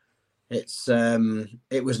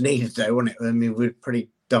 It was needed though, wasn't it? I mean, with pretty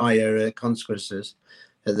dire consequences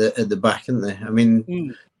at the back, isn't there? I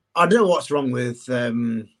mean, I don't know what's wrong with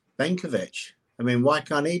Benkovic. I mean, why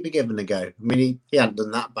can't he be given a go? I mean, he hadn't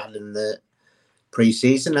done that bad in the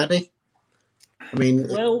pre-season, had he? I mean,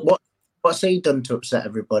 what's he done to upset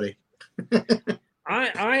everybody?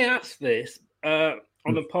 I asked this on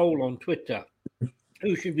a poll on Twitter.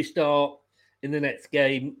 Who should we start in the next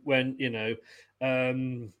game when,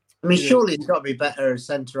 I mean, surely he's got to be better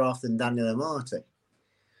centre half than Daniel Amati.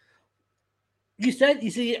 You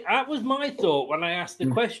see, that was my thought when I asked the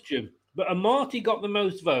question. But Amati got the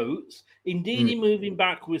most votes. Indeed, moving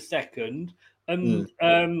back was second, and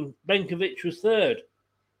Benkovic was third.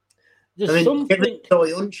 There's something.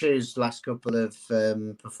 Soyuncu's last couple of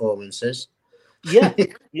performances. Yeah,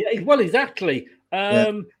 well, exactly.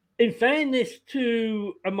 In fairness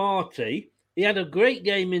to Amati, he had a great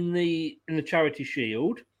game in the Charity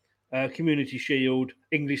Shield. Community Shield,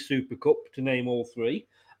 English Super Cup, to name all three.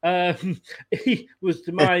 He was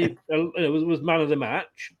was man of the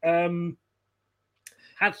match.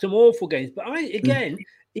 Had some awful games, but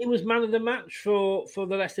he was man of the match for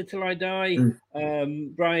the Leicester Till I Die.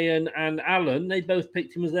 Brian and Alan, they both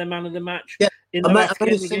picked him as their man of the match. Yeah, in the last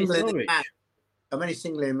game against Norwich. I'm only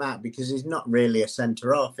singling him out because he's not really a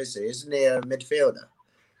centre half, is he? Isn't he a midfielder?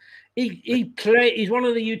 He's one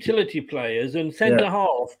of the utility players, and centre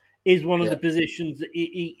half is one of the positions that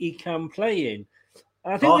he can play in.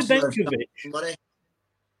 I think with Benkovic,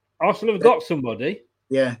 Arsenal have got somebody.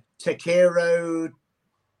 Yeah, Takiro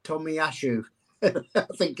Tomiyasu. I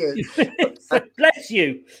think. Bless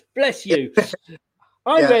you.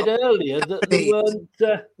 I read earlier that they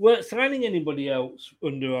weren't signing anybody else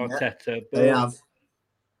under Arteta. But, they have.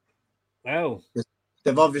 Well,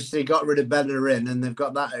 they've obviously got rid of Bellerin, and they've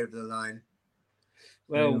got that over the line.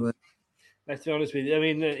 Well, let's be honest with you. I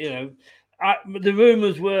mean, the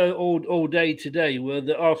rumours were all day today were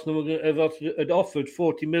that Arsenal had offered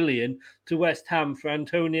 40 million to West Ham for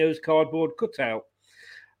Antonio's cardboard cutout.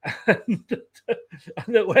 And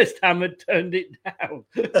that West Ham had turned it down.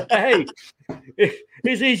 Hey,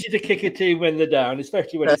 it's easy to kick a team when they're down,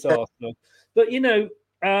 especially when it's Arsenal. But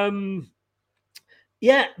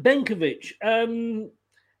Benkovic.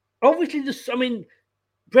 Obviously,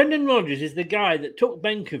 Brendan Rodgers is the guy that took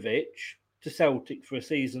Benkovic to Celtic for a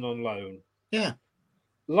season on loan. Yeah,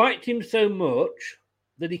 liked him so much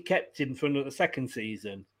that he kept him for another second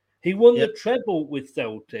season. He won the treble with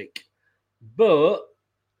Celtic, but.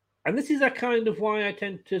 And this is a kind of why I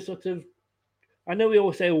tend to sort of, I know we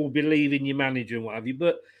always say, believe in your manager and what have you,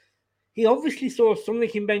 but he obviously saw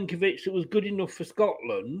something in Benkovic that was good enough for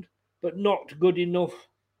Scotland, but not good enough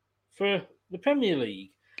for the Premier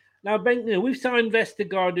League. Now, we've signed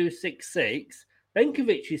Vestergaard, who's 6'6".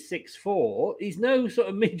 Benkovic is 6'4". He's no sort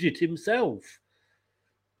of midget himself.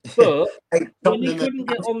 But when he couldn't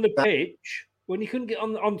get on the pitch, when he couldn't get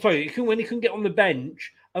on the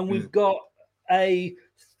bench, and we've got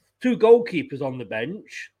two goalkeepers on the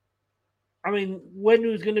bench. I mean, when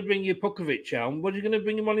was going to bring you Pukovic on? Was he going to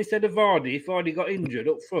bring him on instead of Vardy if Vardy got injured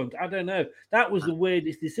up front? I don't know. That was the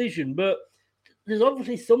weirdest decision. But there's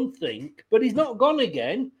obviously something. But he's not gone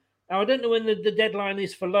again. Now, I don't know when the deadline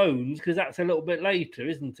is for loans because that's a little bit later,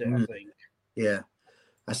 isn't it, I think? Yeah.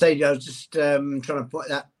 I was just trying to put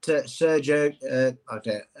that Sergio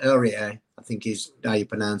Aurier, I think is how you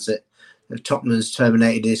pronounce it. Tottenham's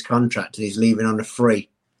terminated his contract and he's leaving on a free.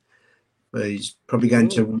 But he's probably going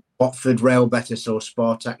to Watford, Real Betis, or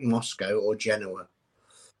Spartak Moscow or Genoa.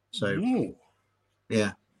 So,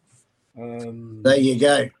 yeah. There you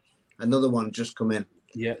go. Another one just come in.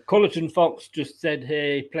 Yeah. Cullerton Fox just said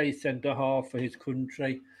here he plays centre half for his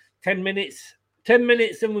country. 10 minutes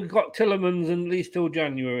and we've got Tillemans and at least till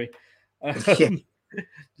January.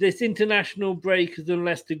 This international break has done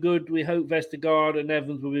Leicester good. We hope Vestergaard and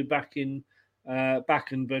Evans will be back and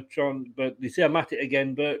Bertrand. But you see, I'm at it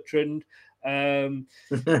again, Bertrand. Evans,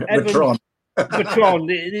 Bertrand.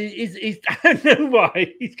 He's I don't know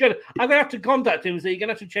why. I'm gonna have to contact him and say, you're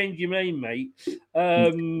gonna have to change your name, mate.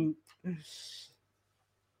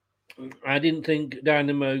 I didn't think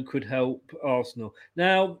Dynamo could help Arsenal.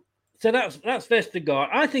 Now, so that's Vestergaard.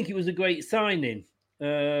 I think it was a great signing.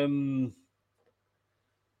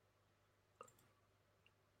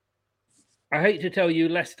 I hate to tell you,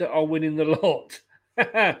 Leicester are winning the lot.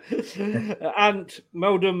 And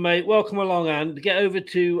well done, mate. Welcome along, and get over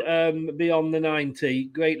to Beyond the 90.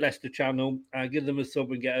 Great Leicester channel. Give them a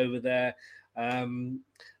sub and get over there. Of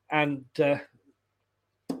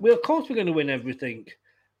course, we're going to win everything.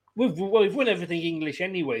 We've won everything English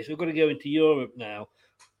anyway, so we've got to go into Europe now.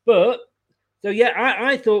 But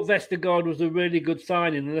I thought Vestergaard was a really good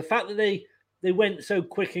signing, and the fact that they went so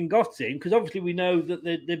quick and got him, because obviously we know that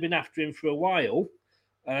they've been after him for a while.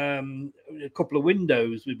 A couple of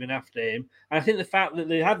windows we've been after him. And I think the fact that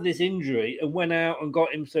they had this injury and went out and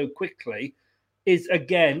got him so quickly is,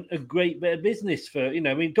 again, a great bit of business for,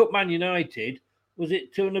 it took Man United, was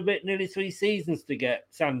it 2 and a bit, nearly 3 seasons to get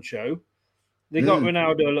Sancho. They got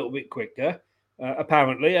Ronaldo a little bit quicker,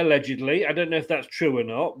 apparently, allegedly. I don't know if that's true or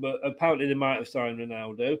not, but apparently they might have signed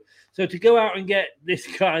Ronaldo. So to go out and get this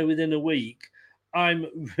guy within a week, I'm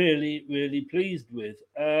really, really pleased with.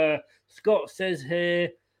 Scott says here,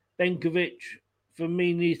 Benkovic, for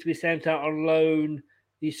me, needs to be sent out on loan.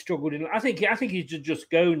 He's struggled in. I think he should just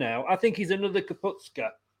go now. I think he's another Kaputska,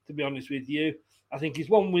 to be honest with you. I think he's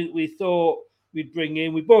one we thought we'd bring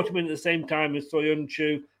in. We brought him in at the same time as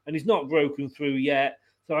Soyuncu, and he's not broken through yet.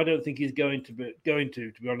 So I don't think he's going to be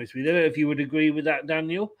honest with you. I don't know if you would agree with that,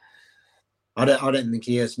 Daniel. I don't think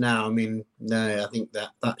he is now. I mean, no, I think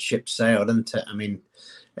that ship sailed, isn't it? I mean,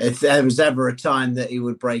 if there was ever a time that he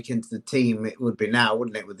would break into the team, it would be now,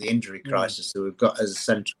 wouldn't it, with the injury crisis that we've got as a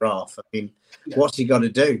centre half? I mean, what's he got to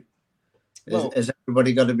do? Has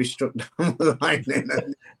everybody got to be struck down the line?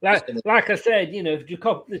 Like I said, if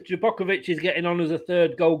Djokovic is getting on as a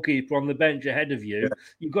third goalkeeper on the bench ahead of you,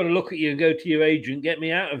 you've got to look at you and go to your agent, get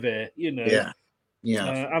me out of here. Yeah.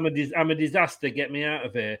 I'm a disaster. Get me out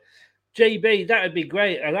of here. JB, that would be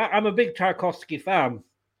great. And I'm a big Tarkowski fan,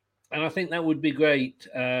 and I think that would be great.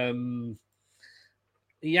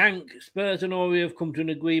 Yank, Spurs and Ori have come to an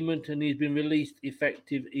agreement, and he's been released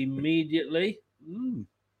effective immediately.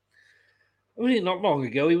 Not long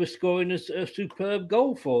ago, he was scoring a superb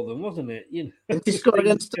goal for them, wasn't it? Did he score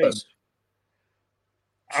against us?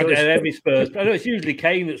 I know every Spurs. I know it's usually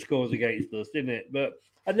Kane that scores against us, isn't it?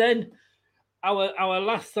 And then our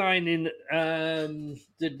last signing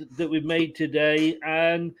that we made today,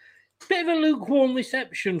 and bit of a lukewarm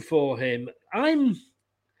reception for him. The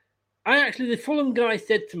Fulham guy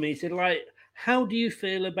said to me, he said, like, how do you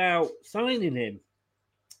feel about signing him?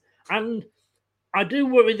 And I do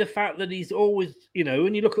worry the fact that he's always,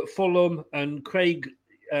 when you look at Fulham and Craig,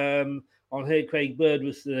 on here, Craig Bird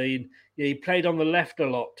was saying, he played on the left a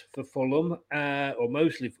lot for Fulham, or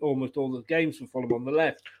mostly, almost all the games for Fulham on the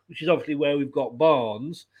left, which is obviously where we've got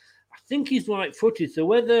Barnes. I think he's right-footed, so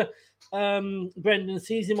whether Brendan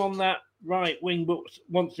sees him on that right wing but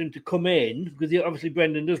wants him to come in, because obviously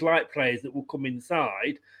Brendan does like players that will come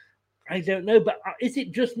inside, I don't know. But is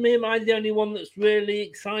it just me? Am I the only one that's really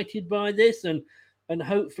excited by this? And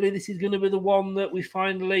hopefully this is going to be the one that we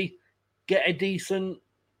finally get a decent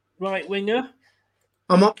right winger.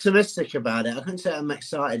 I'm optimistic about it. I can't say I'm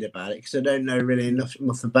excited about it because I don't know really enough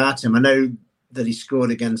about him. I know that he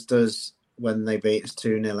scored against us when they beat us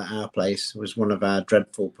 2-0 at our place. It was one of our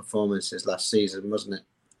dreadful performances last season, wasn't it?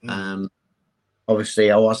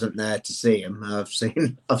 Obviously, I wasn't there to see him. I've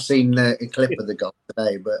seen a clip of the goal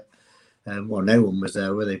today, but no one was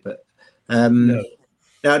there, were they? But no,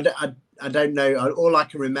 I don't know. All I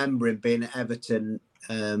can remember him being at Everton,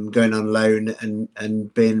 going on loan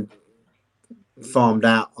and being farmed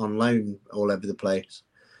out on loan all over the place.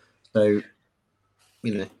 So,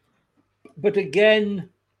 But again,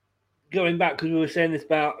 going back, because we were saying this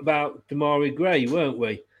about Demarai Gray, weren't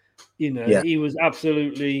we? He was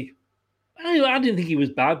absolutely... I didn't think he was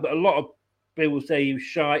bad, but a lot of people say he was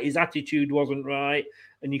shy. His attitude wasn't right,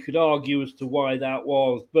 and you could argue as to why that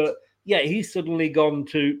was. But, yeah, he's suddenly gone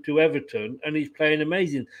to Everton, and he's playing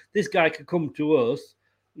amazing. This guy could come to us,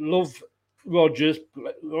 love Rodgers.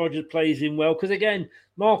 Rodgers plays him well. Because, again,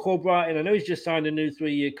 Mark Albrighton, I know he's just signed a new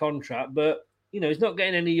 3-year contract, but, he's not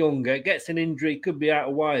getting any younger. Gets an injury, could be out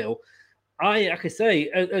a while. Like I say,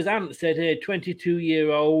 as Ant said here,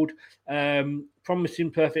 22-year-old, promising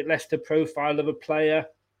perfect Leicester profile of a player.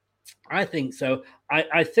 I think so.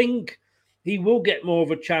 I think he will get more of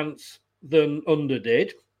a chance than Under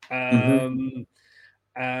did. I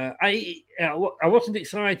wasn't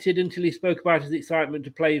excited until he spoke about his excitement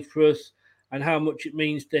to play for us and how much it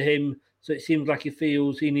means to him. So it seems like he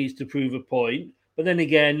feels he needs to prove a point. But then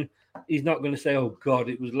again, he's not going to say, "Oh God,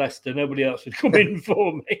 it was Leicester. Nobody else would come in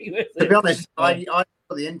for me." To be honest, I saw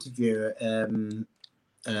the interview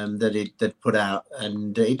that he put out,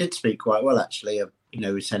 and he did speak quite well actually.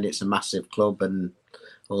 He said it's a massive club and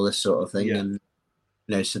all this sort of thing, and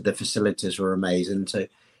said the facilities were amazing. So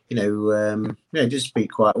he did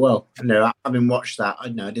speak quite well. Having watched that, I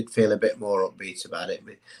did feel a bit more upbeat about it.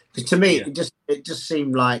 But to me, it just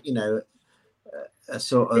seemed like a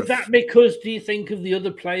sort of. Is that because do you think of the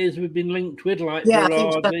other players we've been linked with, like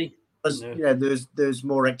Berardi? There's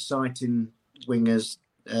more exciting wingers,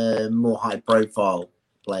 more high profile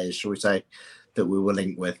players, shall we say, that we were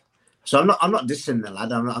linked with. So I'm not dissing the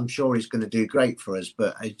lad. I'm sure he's going to do great for us,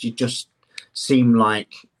 but it just seemed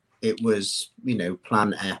like it was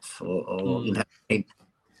plan F or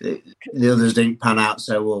the others didn't pan out,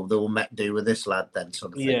 so they will make do with this lad then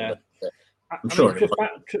sort of thing. Yeah, but, I'm sure.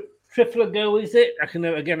 Triflago, is it? I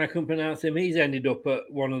couldn't pronounce him. He's ended up at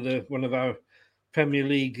one of our Premier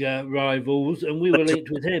League rivals, and we were linked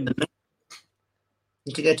with him.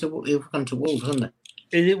 He's gone to Wolves, hasn't he?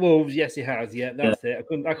 Is it Wolves? Yes, he has. Yeah, that's it.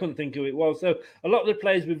 I couldn't think who it was. So a lot of the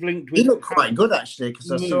players we've linked with. He looked quite good actually,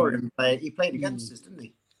 because I saw him play. He played against us, didn't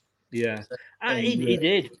he? Yeah, he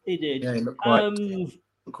did. He did. Yeah, he looked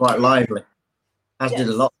quite lively. As did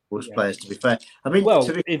a lot of Wolves players, to be fair. I mean,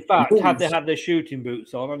 in fact, had they had their shooting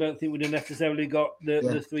boots on, I don't think we'd have necessarily got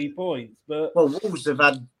the 3 points. But Wolves have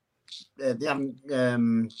had. They haven't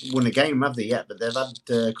won a game, have they, yet? But they've had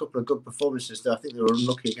a couple of good performances. I think they were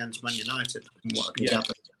unlucky against Man United, from what I can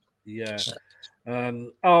gather. Yeah.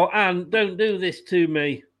 And don't do this to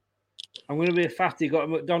me. I'm going to be a fatty. Got a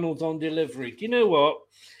McDonald's on delivery. Do you know what?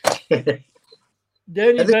 The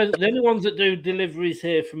only ones that do deliveries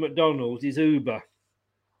here for McDonald's is Uber.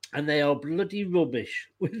 And they are bloody rubbish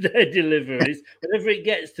with their deliveries. Whenever it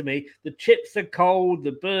gets to me, the chips are cold,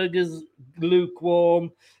 the burger's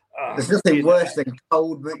lukewarm. There's nothing worse than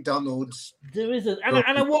cold McDonald's. There isn't. And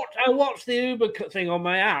I watched the Uber thing on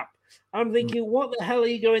my app. I'm thinking, what the hell are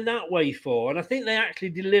you going that way for? And I think they actually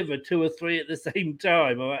deliver 2 or 3 at the same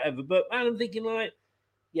time or whatever. But man, I'm thinking like,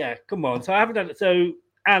 yeah, come on. So I haven't done it. So,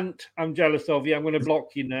 Ant, I'm jealous of you. I'm going to block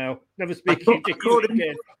you now. Never speak to you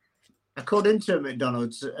again. I called into a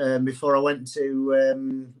McDonald's before I went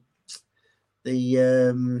to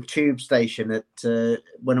the tube station at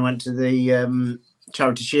when I went to the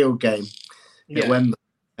Charity Shield game at Wembley,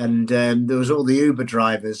 and there was all the Uber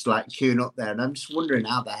drivers like queuing up there, and I'm just wondering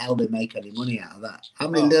how the hell they make any money out of that. How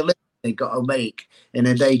many little they got to make in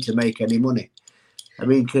a day to make any money? I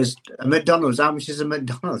mean, because a McDonald's, how much is a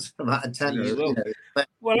McDonald's? About a tenner.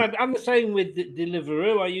 Well, I'm the same with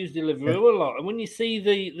Deliveroo. I use Deliveroo a lot, and when you see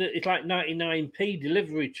the it's like 99p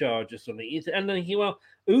delivery charge or something, and then you well,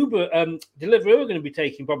 Uber, Deliveroo are going to be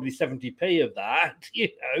taking probably 70p of that. You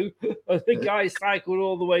know, I think I cycled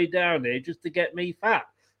all the way down here just to get me fat.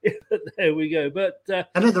 There we go. But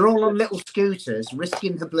I know they're all on little scooters,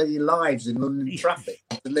 risking their bloody lives in London traffic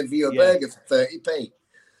to deliver you a burger for 30p.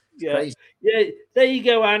 Yeah, there you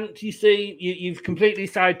go, Ant. You see, you've completely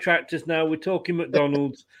sidetracked us now. We're talking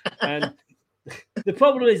McDonald's, and the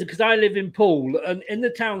problem is because I live in Poole and in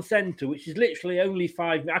the town centre, which is literally only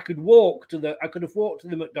 5 minutes. I could have walked to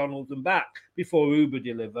the McDonald's and back before Uber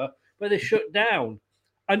deliver, but they shut down.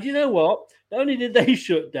 And you know what? Not only did they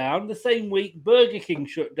shut down, the same week Burger King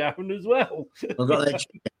shut down as well. That's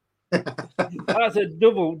a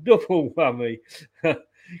double whammy.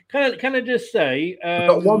 Can I just say? We've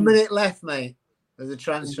got 1 minute left, mate. There's a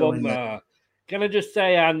transfer window. Can I just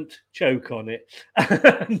say, Ant, choke on it?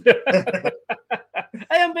 Hey,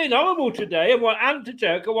 I'm being horrible today. I want Ant to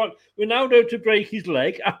choke. I want Ronaldo to break his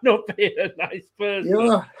leg. I'm not being a nice person. You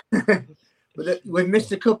are. But we've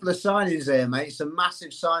missed a couple of signings here, mate. Some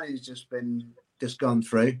massive signings just gone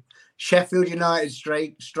through. Sheffield United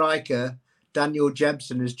striker Daniel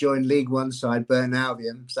Jebsen has joined League One side Burton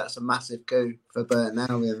Albion. So that's a massive coup for Burton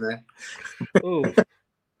Albion there. Oh,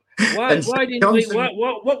 why didn't we?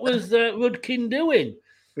 What was Rudkin doing?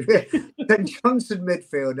 Then Johnson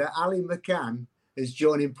midfielder Ali McCann is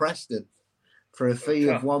joining Preston for a fee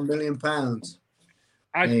of £1 million.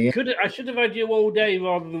 I should have had you all day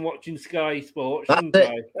rather than watching Sky Sports.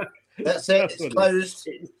 That's it. It's closed.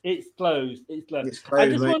 It's closed. It's closed. It's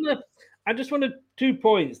closed. I just wanted 2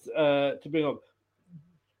 points to bring up.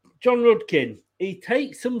 John Rudkin, he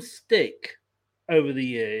takes some stick over the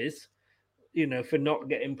years, you know, for not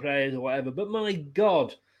getting players or whatever. But my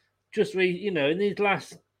God, in these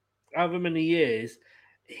last however many years,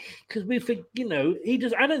 because he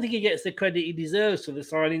does. I don't think he gets the credit he deserves for the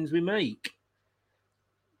signings we make.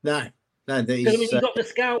 No. You've got the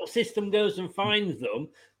scout system goes and finds them,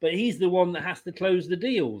 but he's the one that has to close the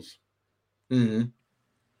deals. Mm-hmm.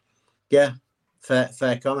 Yeah,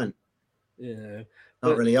 fair comment. Yeah,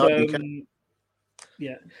 not really hard.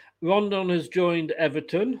 Yeah, Rondon has joined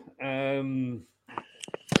Everton.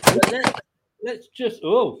 Let's just.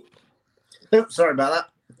 Oh, sorry about that.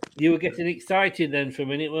 You were getting excited then for a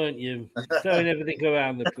minute, weren't you? Throwing everything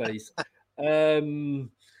around the place.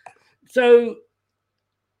 So.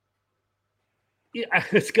 Yeah,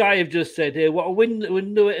 Sky have just said here, what a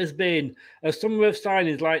window it has been. A summer of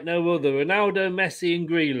signings like no other. Ronaldo, Messi and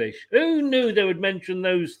Grealish. Who knew they would mention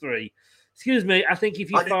those three? Excuse me, I think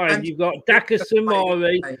if you find you've got Daka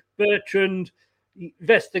Samari, Bertrand,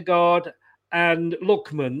 Vestergaard and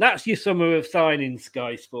Lookman. That's your summer of signings,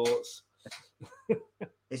 Sky Sports.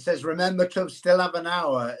 It says, remember, clubs still have an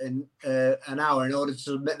hour in order to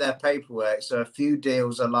submit their paperwork, so a few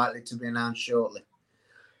deals are likely to be announced shortly.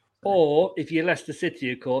 Or, if you're Leicester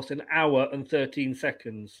City, of course, an hour and 13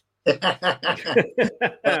 seconds. Yeah.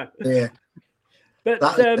 But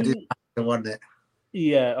wasn't it?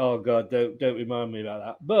 Yeah. Oh God, don't remind me about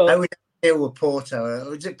that. But I would deal with Porto.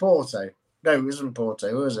 Was it Porto? No, it wasn't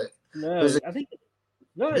Porto. Was it? No, I think it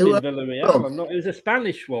was Villarreal. It was a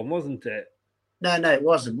Spanish one, wasn't it? No, it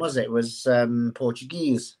wasn't. Was it? It was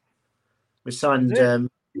Portuguese. We signed.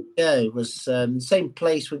 It was the same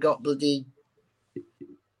place we got bloody.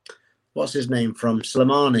 What's his name from?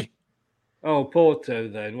 Slimani. Oh, Porto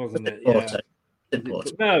then, wasn't it? Porto. Yeah.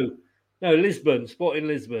 Porto. No, Lisbon. Sporting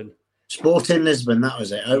Lisbon. Sporting Lisbon, that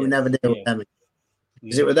was it. We never deal with them.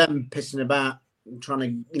 Is it with them pissing about,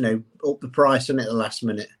 trying to, up the price on it at the last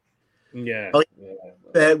minute? Yeah.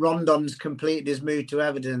 Rondon's completed his move to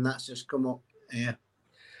Everton, and that's just come up. Yeah.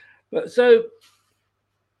 But so,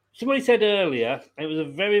 somebody said earlier, and it was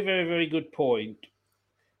a very, very, very good point,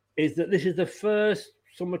 is that this is the first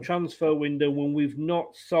summer transfer window when we've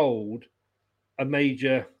not sold a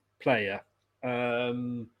major player.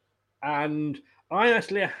 And I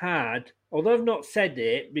actually had, although I've not said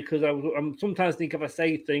it, because I'm sometimes think if I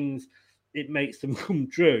say things, it makes them come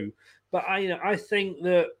true. But I think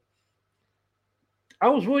that I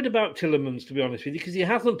was worried about Tielemans, to be honest with you, because he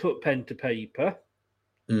hasn't put pen to paper.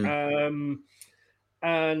 And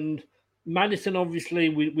Madison, obviously,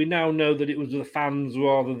 we now know that it was the fans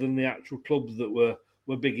rather than the actual clubs that were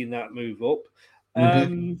bigging that move up.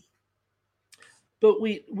 But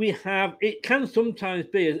we have, it can sometimes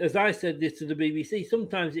be, as I said this to the BBC,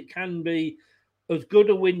 sometimes it can be as good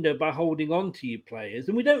a window by holding on to your players.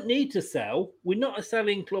 And we don't need to sell. We're not a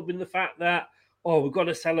selling club in the fact that, we've got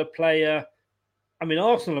to sell a player. I mean,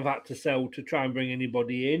 Arsenal have had to sell to try and bring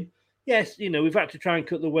anybody in. Yes, we've had to try and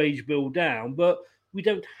cut the wage bill down, but we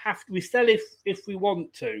don't have to. We sell if we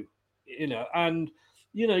want to, And,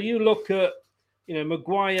 you look at,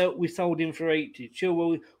 Maguire, we sold him for 80.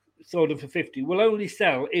 Chilwell, we sold him for 50. We'll only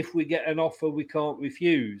sell if we get an offer we can't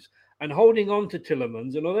refuse. And holding on to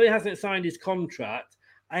Tielemans, and although he hasn't signed his contract,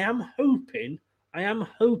 I am hoping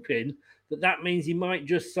that means he might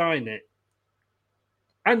just sign it.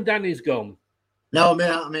 And Danny's gone. No,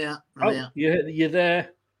 I'm here. You're there.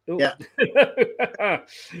 Oh. Yeah.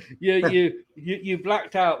 you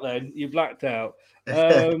blacked out then. You blacked out.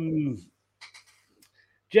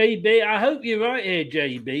 JB, I hope you're right here,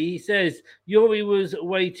 JB. He says Yuri was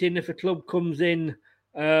waiting if a club comes in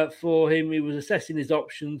for him. He was assessing his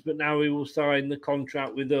options, but now he will sign the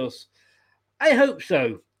contract with us. I hope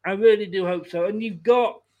so. I really do hope so. And you've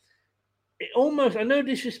got it almost, I no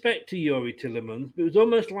disrespect to Yuri Tielemans, but it was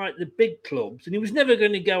almost like the big clubs. And he was never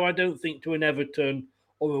going to go, I don't think, to an Everton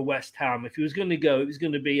or a West Ham. If he was going to go, it was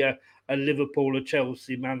going to be a Liverpool, a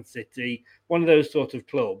Chelsea, Man City, one of those sort of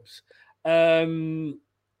clubs. And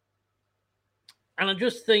I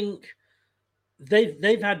just think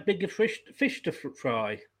they've had bigger fish to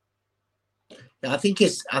fry. I think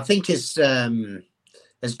it's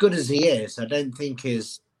as good as he is. I don't think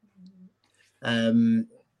he's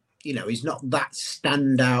not that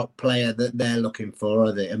standout player that they're looking for,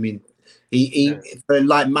 are they? I mean, he for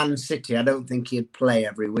like Man City, I don't think he'd play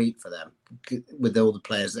every week for them with all the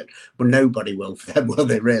players that. Well, nobody will for them, will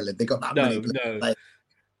they? Really, they got that many players.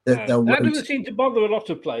 That doesn't seem to bother a lot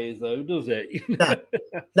of players, though, does it?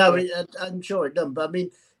 No, I'm sure it doesn't. But I mean,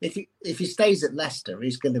 if he stays at Leicester,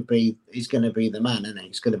 he's going to be the man, isn't he?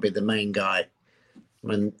 He's going to be the main guy,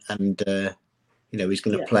 and he's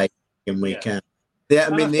going to play in weekend. Yeah,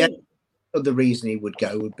 I mean, the other reason he would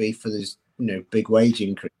go would be for this, big wage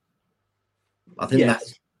increase. I think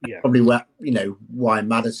that's probably why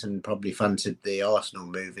Maddison probably fancied the Arsenal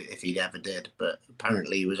move if he ever did, but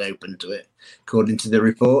apparently he was open to it, according to the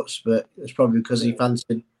reports. But it's probably because he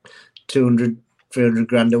fancied 200, 300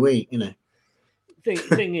 grand a week,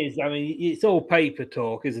 Thing is, I mean, it's all paper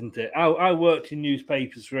talk, isn't it? I worked in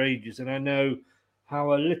newspapers for ages, and I know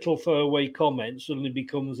how a little throwaway comment suddenly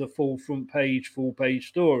becomes a full page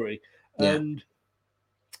story. Yeah. And,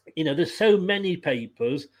 there's so many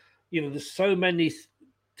papers, there's so many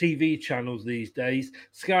TV channels these days.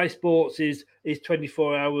 Sky Sports is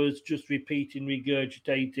 24 hours just repeating,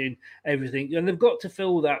 regurgitating everything. And they've got to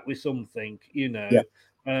fill that with something, Yeah.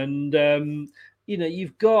 And,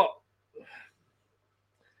 you've got...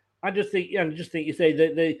 I just think you say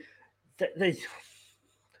that they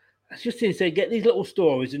I just think say get these little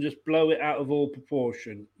stories and just blow it out of all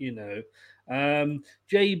proportion,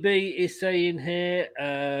 JB is saying here,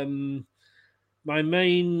 my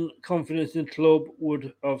main confidence in the club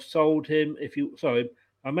would have sold him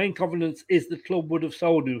my main confidence is the club would have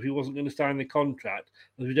sold him if he wasn't going to sign the contract,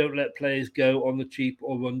 as we don't let players go on the cheap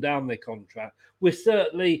or run down their contract. We're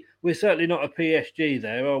certainly not a PSG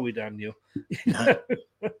there, are we, Daniel?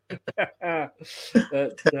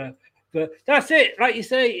 But that's it. Like you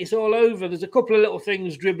say, it's all over. There's a couple of little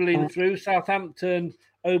things dribbling through. Southampton,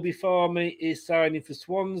 Obi Farmi is signing for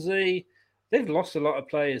Swansea. They've lost a lot of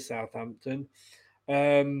players, Southampton.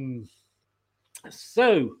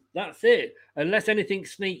 So that's it. Unless anything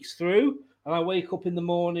sneaks through and I wake up in the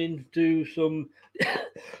morning to some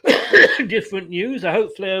different news.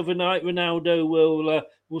 Hopefully overnight Ronaldo will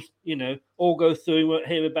all go through and won't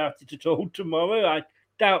hear about it at all tomorrow. I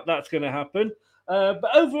doubt that's going to happen. But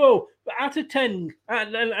overall, out of 10,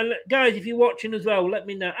 and guys, if you're watching as well, let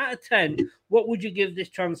me know. Out of 10, what would you give this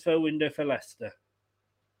transfer window for Leicester?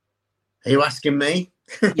 Are you asking me?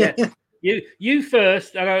 Yeah, you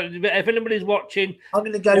first. And if anybody's watching, I'm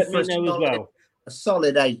going to go for a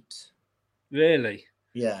solid 8. Really?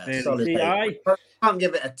 Yeah, really? Solid 8. I can't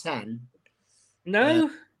give it a 10.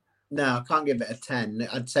 No? No, I can't give it a 10.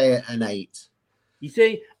 I'd say an 8. You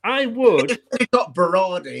see, I would. If you've got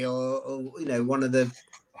Berardi or one of the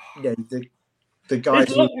guys.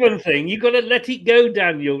 This one thing, you've got to let it go,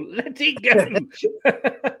 Daniel. Let it go.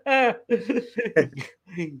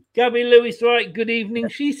 Gabby Lewis, right? Good evening.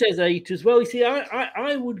 She says 8 as well. You see,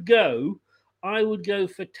 I would go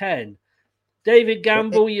for 10. David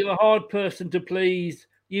Gamble, you're a hard person to please.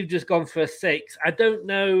 You've just gone for a 6. I don't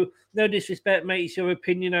know. No disrespect, mate. It's your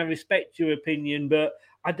opinion. I respect your opinion, but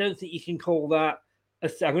I don't think you can call that. I'm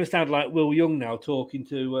going to sound like Will Young now talking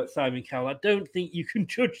to Simon Cowell. I don't think you can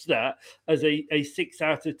judge that as a 6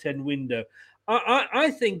 out of 10 window. I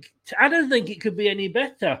don't think it could be any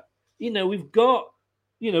better. We've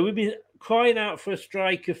been crying out for a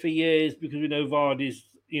striker for years because we know Vardy's,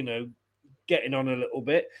 getting on a little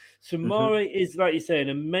bit. Samari is, like you say, an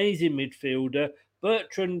amazing midfielder.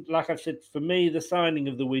 Bertrand, like I've said, for me, the signing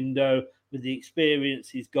of the window with the experience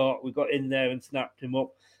he's got, we got in there and snapped him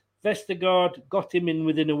up. Vestergaard got him in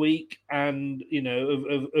within a week, and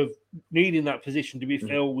of needing that position to be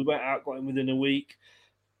filled, we went out, got him within a week.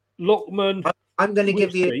 Lookman, I'm going to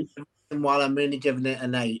give you, while I'm really giving it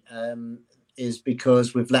an 8, is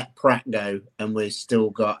because we've let Pratt go, and we've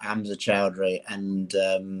still got Hamza Chowdhury and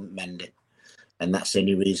Mendy, and that's the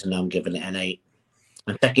only reason I'm giving it an 8.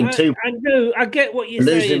 I'm taking 2. I get what you're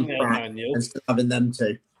saying there, Daniel, and still having them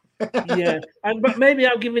 2. Yeah, but maybe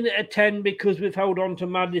I'm giving it a 10 because we've held on to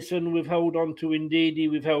Maddison, we've held on to Ndidi,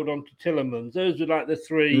 we've held on to Tielemans. Those are like the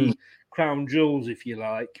 3 crown jewels, if you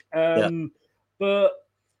like. But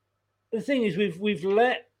the thing is, we've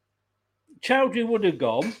let Chowdhury would have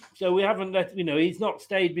gone, so we haven't let he's not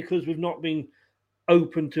stayed because we've not been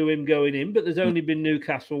open to him going in. But there's only been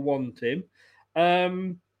Newcastle want him.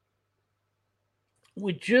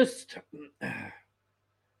 We just.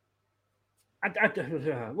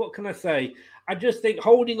 What can I say? I just think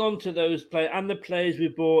holding on to those players and the players we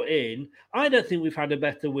brought in, I don't think we've had a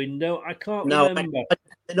better window. I can't remember.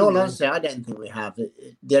 In all honesty, I don't think we have.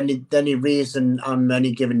 The only reason I'm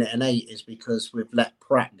only giving it an 8 is because we've let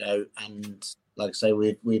Pratt go, and like I say,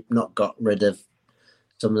 we've not got rid of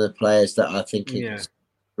some of the players that I think is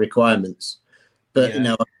requirements. But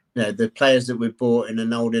the players that we've bought in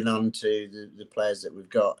and holding on to the players that we've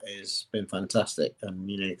got has been fantastic, and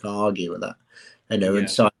you can't argue with that. And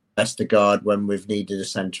signing Vestergaard when we've needed a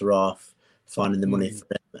centre half, finding the money for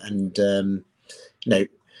him, and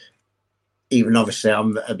even obviously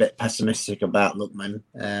I'm a bit pessimistic about Lookman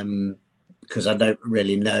because I don't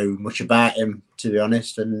really know much about him, to be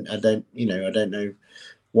honest, and I don't know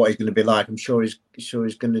what he's going to be like. I'm sure he's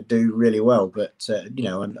going to do really well, but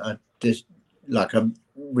I just like I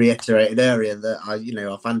reiterated earlier that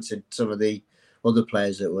I fancied some of the other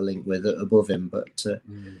players that were linked with above him, but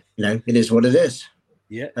it is what it is.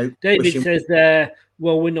 Yeah, David says there,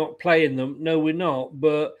 well, we're not playing them. No, we're not.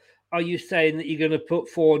 But are you saying that you're going to put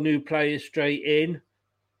 4 new players straight in?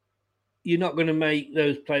 You're not going to make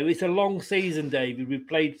those play. It's a long season, David. We've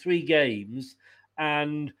played 3 games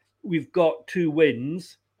and we've got 2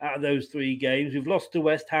 wins out of those 3 games. We've lost to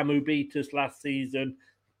West Ham, who beat us last season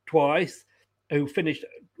twice, who finished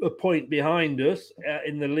a point behind us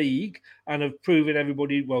in the league and have proven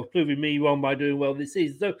proving me wrong by doing well this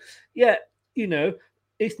season. So,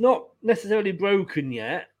 it's not necessarily broken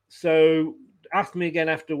yet. So ask me again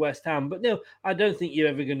after West Ham. But no, I don't think you're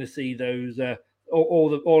ever going to see those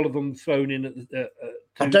all of them thrown in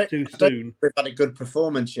at too soon. We've had a good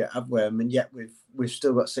performance yet, have we? I mean, yet we've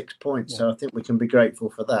still got 6 points, so I think we can be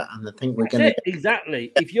grateful for that. And I think we're going to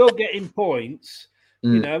exactly. If you're getting points,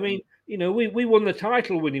 we won the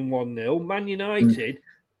title winning 1-0. Man United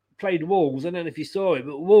played Wolves. I don't know if you saw it,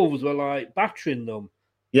 but Wolves were like battering them.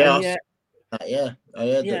 Yeah, I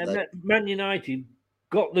heard that. Man United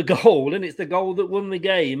got the goal, and it's the goal that won the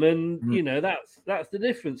game. And that's the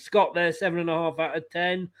difference. Scott there, 7.5 out of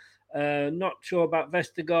 10. Not sure about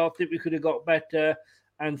Vestergaard. Think we could have got better.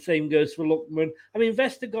 And same goes for Lookman. I mean,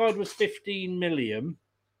 Vestergaard was 15 million.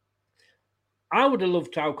 I would have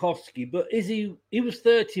loved Tarkowski, but he was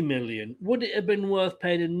 30 million. Would it have been worth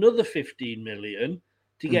paying another 15 million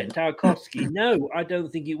to get Tarkowski? No, I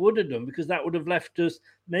don't think it would have done, because that would have left us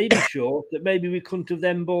maybe short, that maybe we couldn't have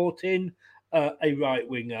then bought in a right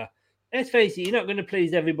winger. Let's face it, you're not going to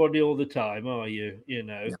please everybody all the time, are you?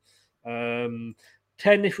 10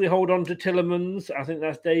 if we hold on to Tielemans. I think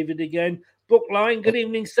that's David again. Bookline, good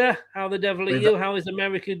evening, sir. How the devil are you? How is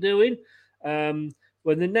America doing?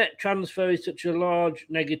 When the net transfer is such a large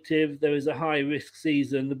negative, there is a high-risk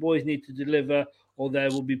season. The boys need to deliver, or there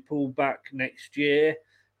will be pulled back next year.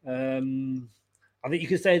 I think you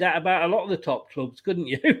could say that about a lot of the top clubs, couldn't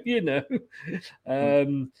you?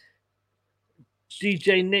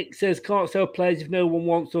 DJ Nick says, can't sell players if no one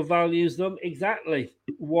wants or values them. Exactly.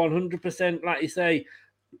 100%. Like you say,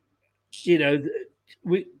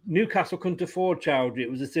 Newcastle couldn't afford Chowdhury.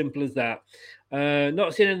 It was as simple as that.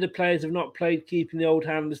 Not seeing any of the players have not played, keeping the old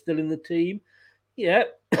hands still in the team. Yeah,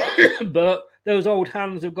 but those old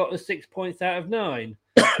hands have got the 6 points out of 9.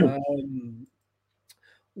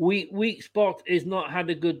 Weak spot is not had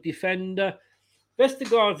a good defender.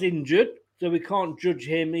 Vestergaard's injured, so we can't judge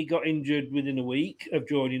him. He got injured within a week of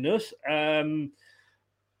joining us.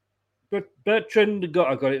 But Bertrand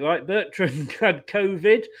I got it right. Bertrand had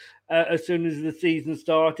COVID as soon as the season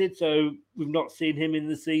started, so we've not seen him in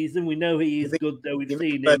the season. We know he is good, though. We've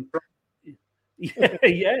seen him.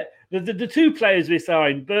 Yeah. The two players we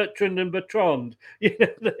signed, Bertrand and Bertrand,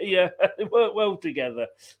 they work well together.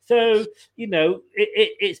 So,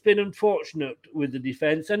 it's been unfortunate with the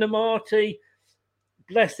defence. And Amartey,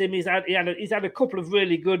 bless him, he's had a couple of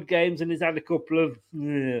really good games and he's had a couple of...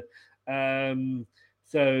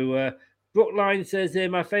 Brookline says here,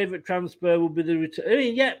 my favourite transfer will be the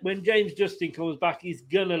return. When James Justin comes back, he's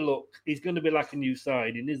going to be like a new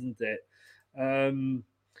signing, isn't it?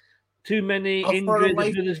 Too many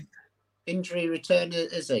injuries. Injury return,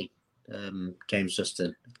 is he? James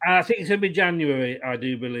Justin. I think it's going to be January, I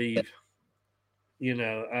do believe.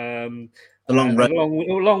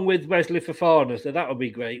 Along with Wesley Fofana, so that'll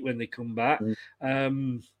be great when they come back.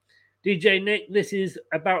 DJ Nick, this is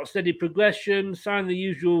about steady progression. Sign the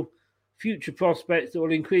usual future prospects that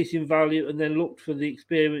will increase in value and then look for the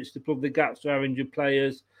experience to plug the gaps to our injured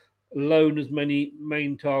players. Loan as many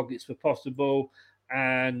main targets for possible.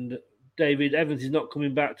 And David Evans is not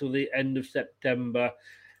coming back till the end of September.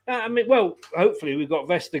 Hopefully we've got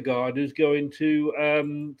Vestergaard who's going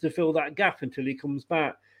to fill that gap until he comes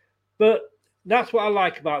back. But that's what I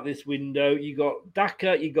like about this window. You got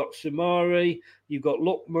Daka, you got Samari, you've got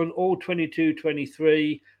Lookman, all 22,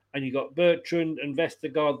 23, and you got Bertrand and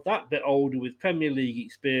Vestergaard, that bit older with Premier League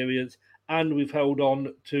experience, and we've held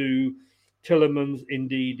on to Tillemans,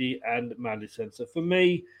 Ndidi, and Maddison. So for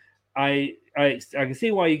me, I can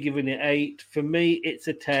see why you're giving it 8. For me, it's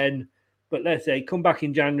a 10. But let's say come back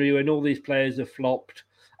in January when all these players have flopped,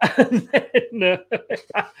 and then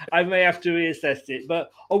I may have to reassess it.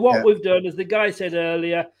 But we've done, as the guy said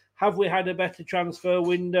earlier, have we had a better transfer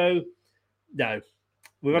window? No,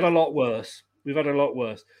 we've had a lot worse.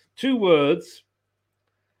 2 words,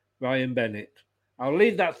 Ryan Bennett. I'll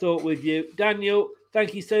leave that thought with you. Daniel,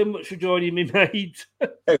 thank you so much for joining me, mate.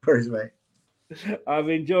 No worries, mate. I've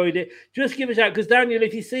enjoyed it. Just give us out, because Daniel,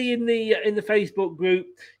 if you see in the Facebook group,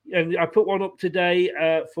 and I put one up today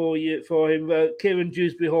for him, Kieran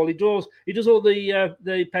Dewsbury Hall. He does all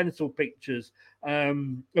the pencil pictures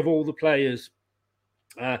of all the players.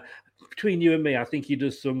 Between you and me, I think he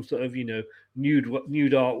does some sort of nude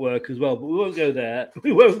artwork as well. But we won't go there.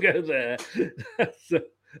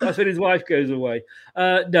 That's when his wife goes away.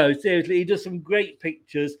 No, seriously, he does some great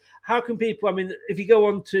pictures. How can people, if you go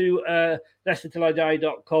on to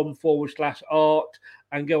LeicesterTillIDie.com/art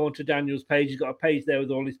and go on to Daniel's page, he's got a page there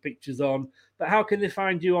with all his pictures on. But how can they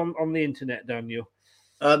find you on the internet, Daniel?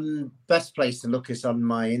 Best place to look is on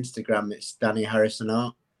my Instagram. It's Danny Harrison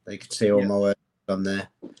Art. They can see all my work on there.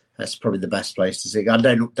 That's probably the best place to see. I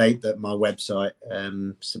don't update my website.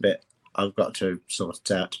 It's a bit, I've got to sort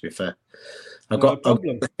it out, to be fair. I've got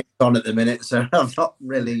on at the minute, so I've not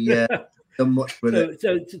really done much with it.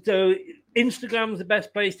 So Instagram's the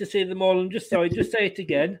best place to see them all. And just say it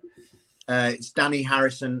again. It's Danny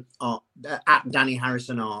Harrison Art, at Danny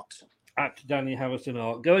Harrison Art. At Danny Harrison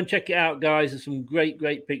Art. Go and check it out, guys. There's some great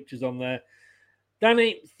pictures on there.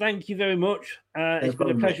 Danny, thank you very much. It's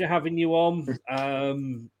been a pleasure having you on.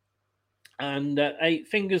 And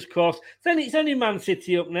fingers crossed. Then it's only Man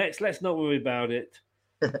City up next. Let's not worry about it.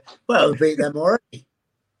 Well, beat them already.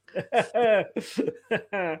 Thanks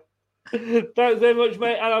very much,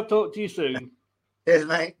 mate. And I'll talk to you soon. Cheers,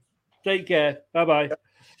 mate. Take care. Bye-bye.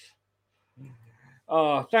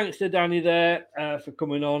 Thanks to Danny there for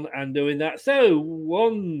coming on and doing that. So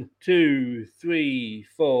 1, 2, 3,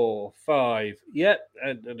 4, 5. Yep.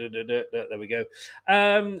 There we go.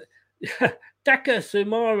 Daka,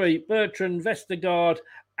 Samari, Bertrand, Vestergaard,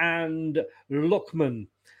 and Lookman.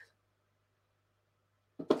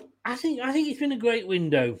 I think it's been a great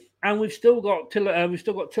window, and we've still got Tillemans, we've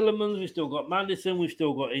still got Maddison, we've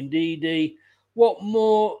still got Ndidi. What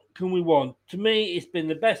more can we want? To me, it's been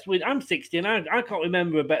the best window. I'm 60 and I can't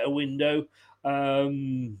remember a better window.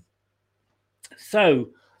 So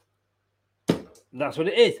that's what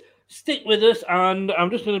it is. Stick with us, and I'm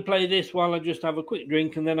just going to play this while I just have a quick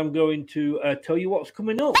drink, and then I'm going to tell you what's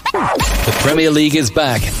coming up. The Premier League is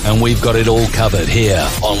back, and we've got it all covered here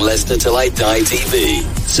on Leicester Till I Die TV.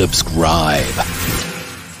 Subscribe.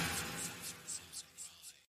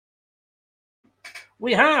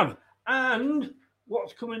 We have, and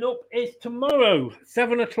what's coming up is tomorrow,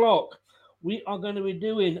 7 o'clock. We are going to be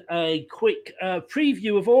doing a quick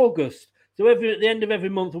preview of August. So at the end of every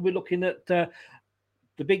month, we'll be looking at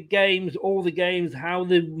the big games, all the games, how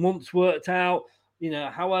the months worked out,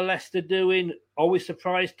 how are Leicester doing? Are we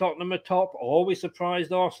surprised Tottenham are top? Are we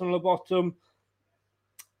surprised Arsenal are bottom?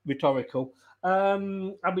 Rhetorical.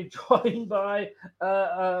 I'll be joined by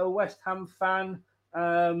a West Ham fan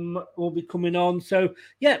will be coming on. So,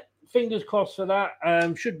 yeah, fingers crossed for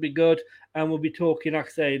that. Should be good. And we'll be talking, like I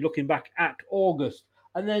say, looking back at August.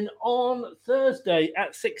 And then on Thursday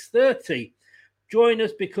at 6:30, join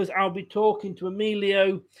us because I'll be talking to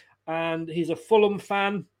Emilio, and he's a Fulham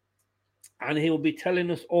fan, and he'll be telling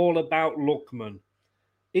us all about Lookman.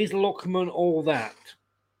 Is Lookman all that?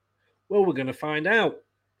 Well, we're going to find out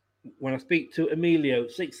when I speak to Emilio,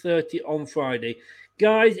 6:30 on Friday.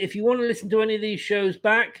 Guys, if you want to listen to any of these shows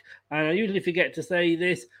back, and I usually forget to say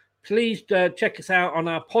this, please check us out on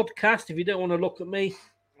our podcast. If you don't want to look at me,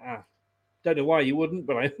 don't know why you wouldn't,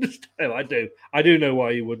 but I understand. I do. I do know why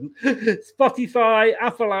you wouldn't. Spotify,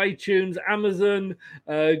 Apple iTunes, Amazon,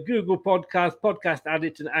 Google Podcast, Podcast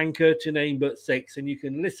Addict, and Anchor, to name but 6. And you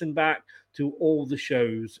can listen back to all the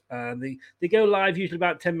shows. They go live usually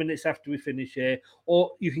about 10 minutes after we finish here.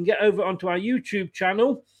 Or you can get over onto our YouTube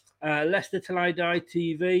channel, Leicester Till I Die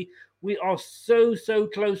TV. We are so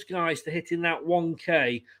close, guys, to hitting that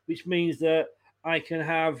 1K, which means that I can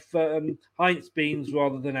have Heinz beans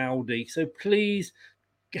rather than Aldi. So please,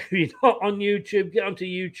 if you're not on YouTube, get onto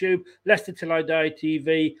YouTube, Leicester Till I Die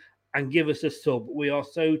TV, and give us a sub. We are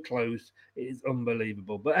so close. It is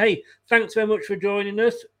unbelievable. But hey, thanks very much for joining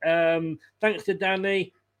us. Thanks to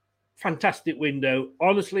Danny. Fantastic window.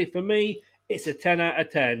 Honestly, for me, it's a 10 out of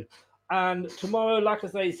 10. And tomorrow, like I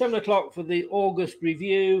say, 7 o'clock for the August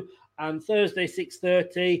review, and Thursday,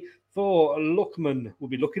 6:30 for Lookman. We'll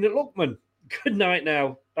be looking at Lookman. Good night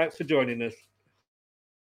now. Thanks for joining us.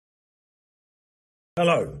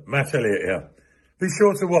 Hello, Matt Elliott here. Be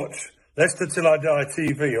sure to watch Leicester Till I Die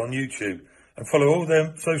TV on YouTube and follow all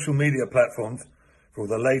their social media platforms for all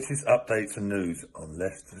the latest updates and news on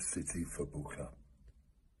Leicester City Football Club.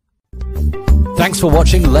 Thanks for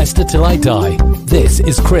watching Leicester Till I Die. This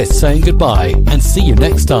is Chris saying goodbye and see you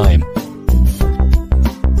next time.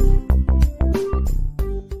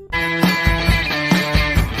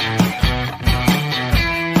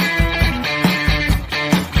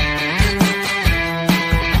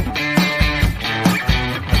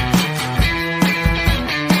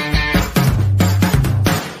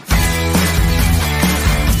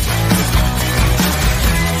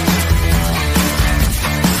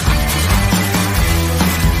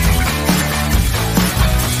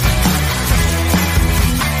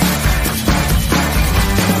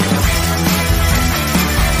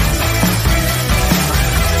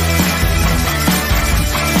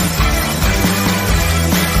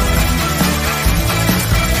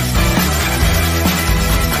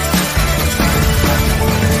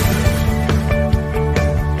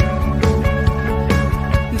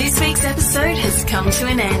 To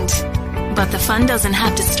an end. But the fun doesn't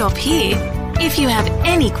have to stop here. If you have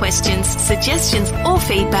any questions, suggestions, or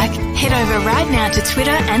feedback, head over right now to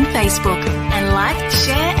Twitter and Facebook and like,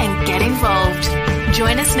 share, and get involved.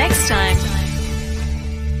 Join us next time.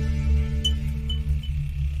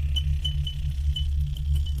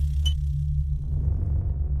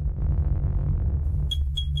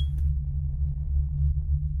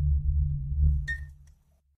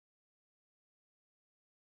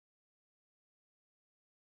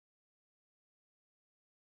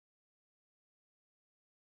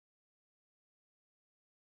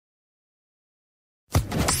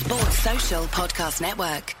 Sports Social Podcast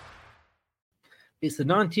Network. It's the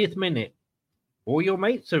 90th minute. All your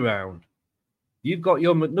mates around. You've got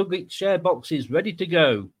your McNugget share boxes ready to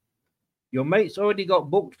go. Your mates already got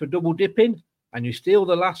booked for double dipping, and you steal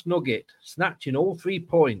the last nugget, snatching all 3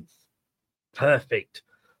 points. Perfect.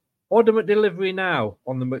 Order McDelivery now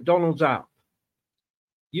on the McDonald's app.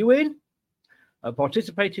 You in? At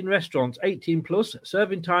participating restaurants, 18 plus,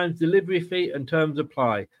 serving times, delivery fee, and terms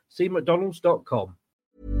apply. See mcdonalds.com.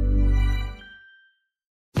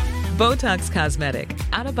 Botox Cosmetic,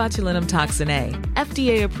 out of botulinum toxin A,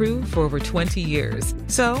 FDA approved for over 20 years.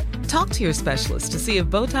 So, talk to your specialist to see if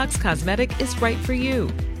Botox Cosmetic is right for you.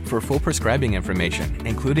 For full prescribing information,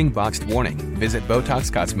 including boxed warning, visit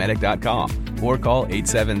BotoxCosmetic.com or call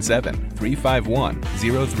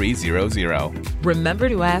 877-351-0300. Remember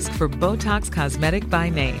to ask for Botox Cosmetic by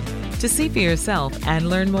name. To see for yourself and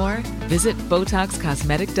learn more, visit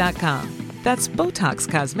BotoxCosmetic.com. That's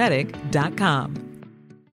BotoxCosmetic.com.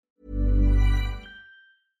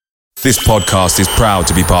 This podcast is proud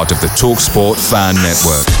to be part of the TalkSport Fan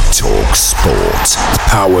Network. TalkSport.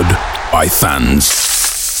 Powered by fans.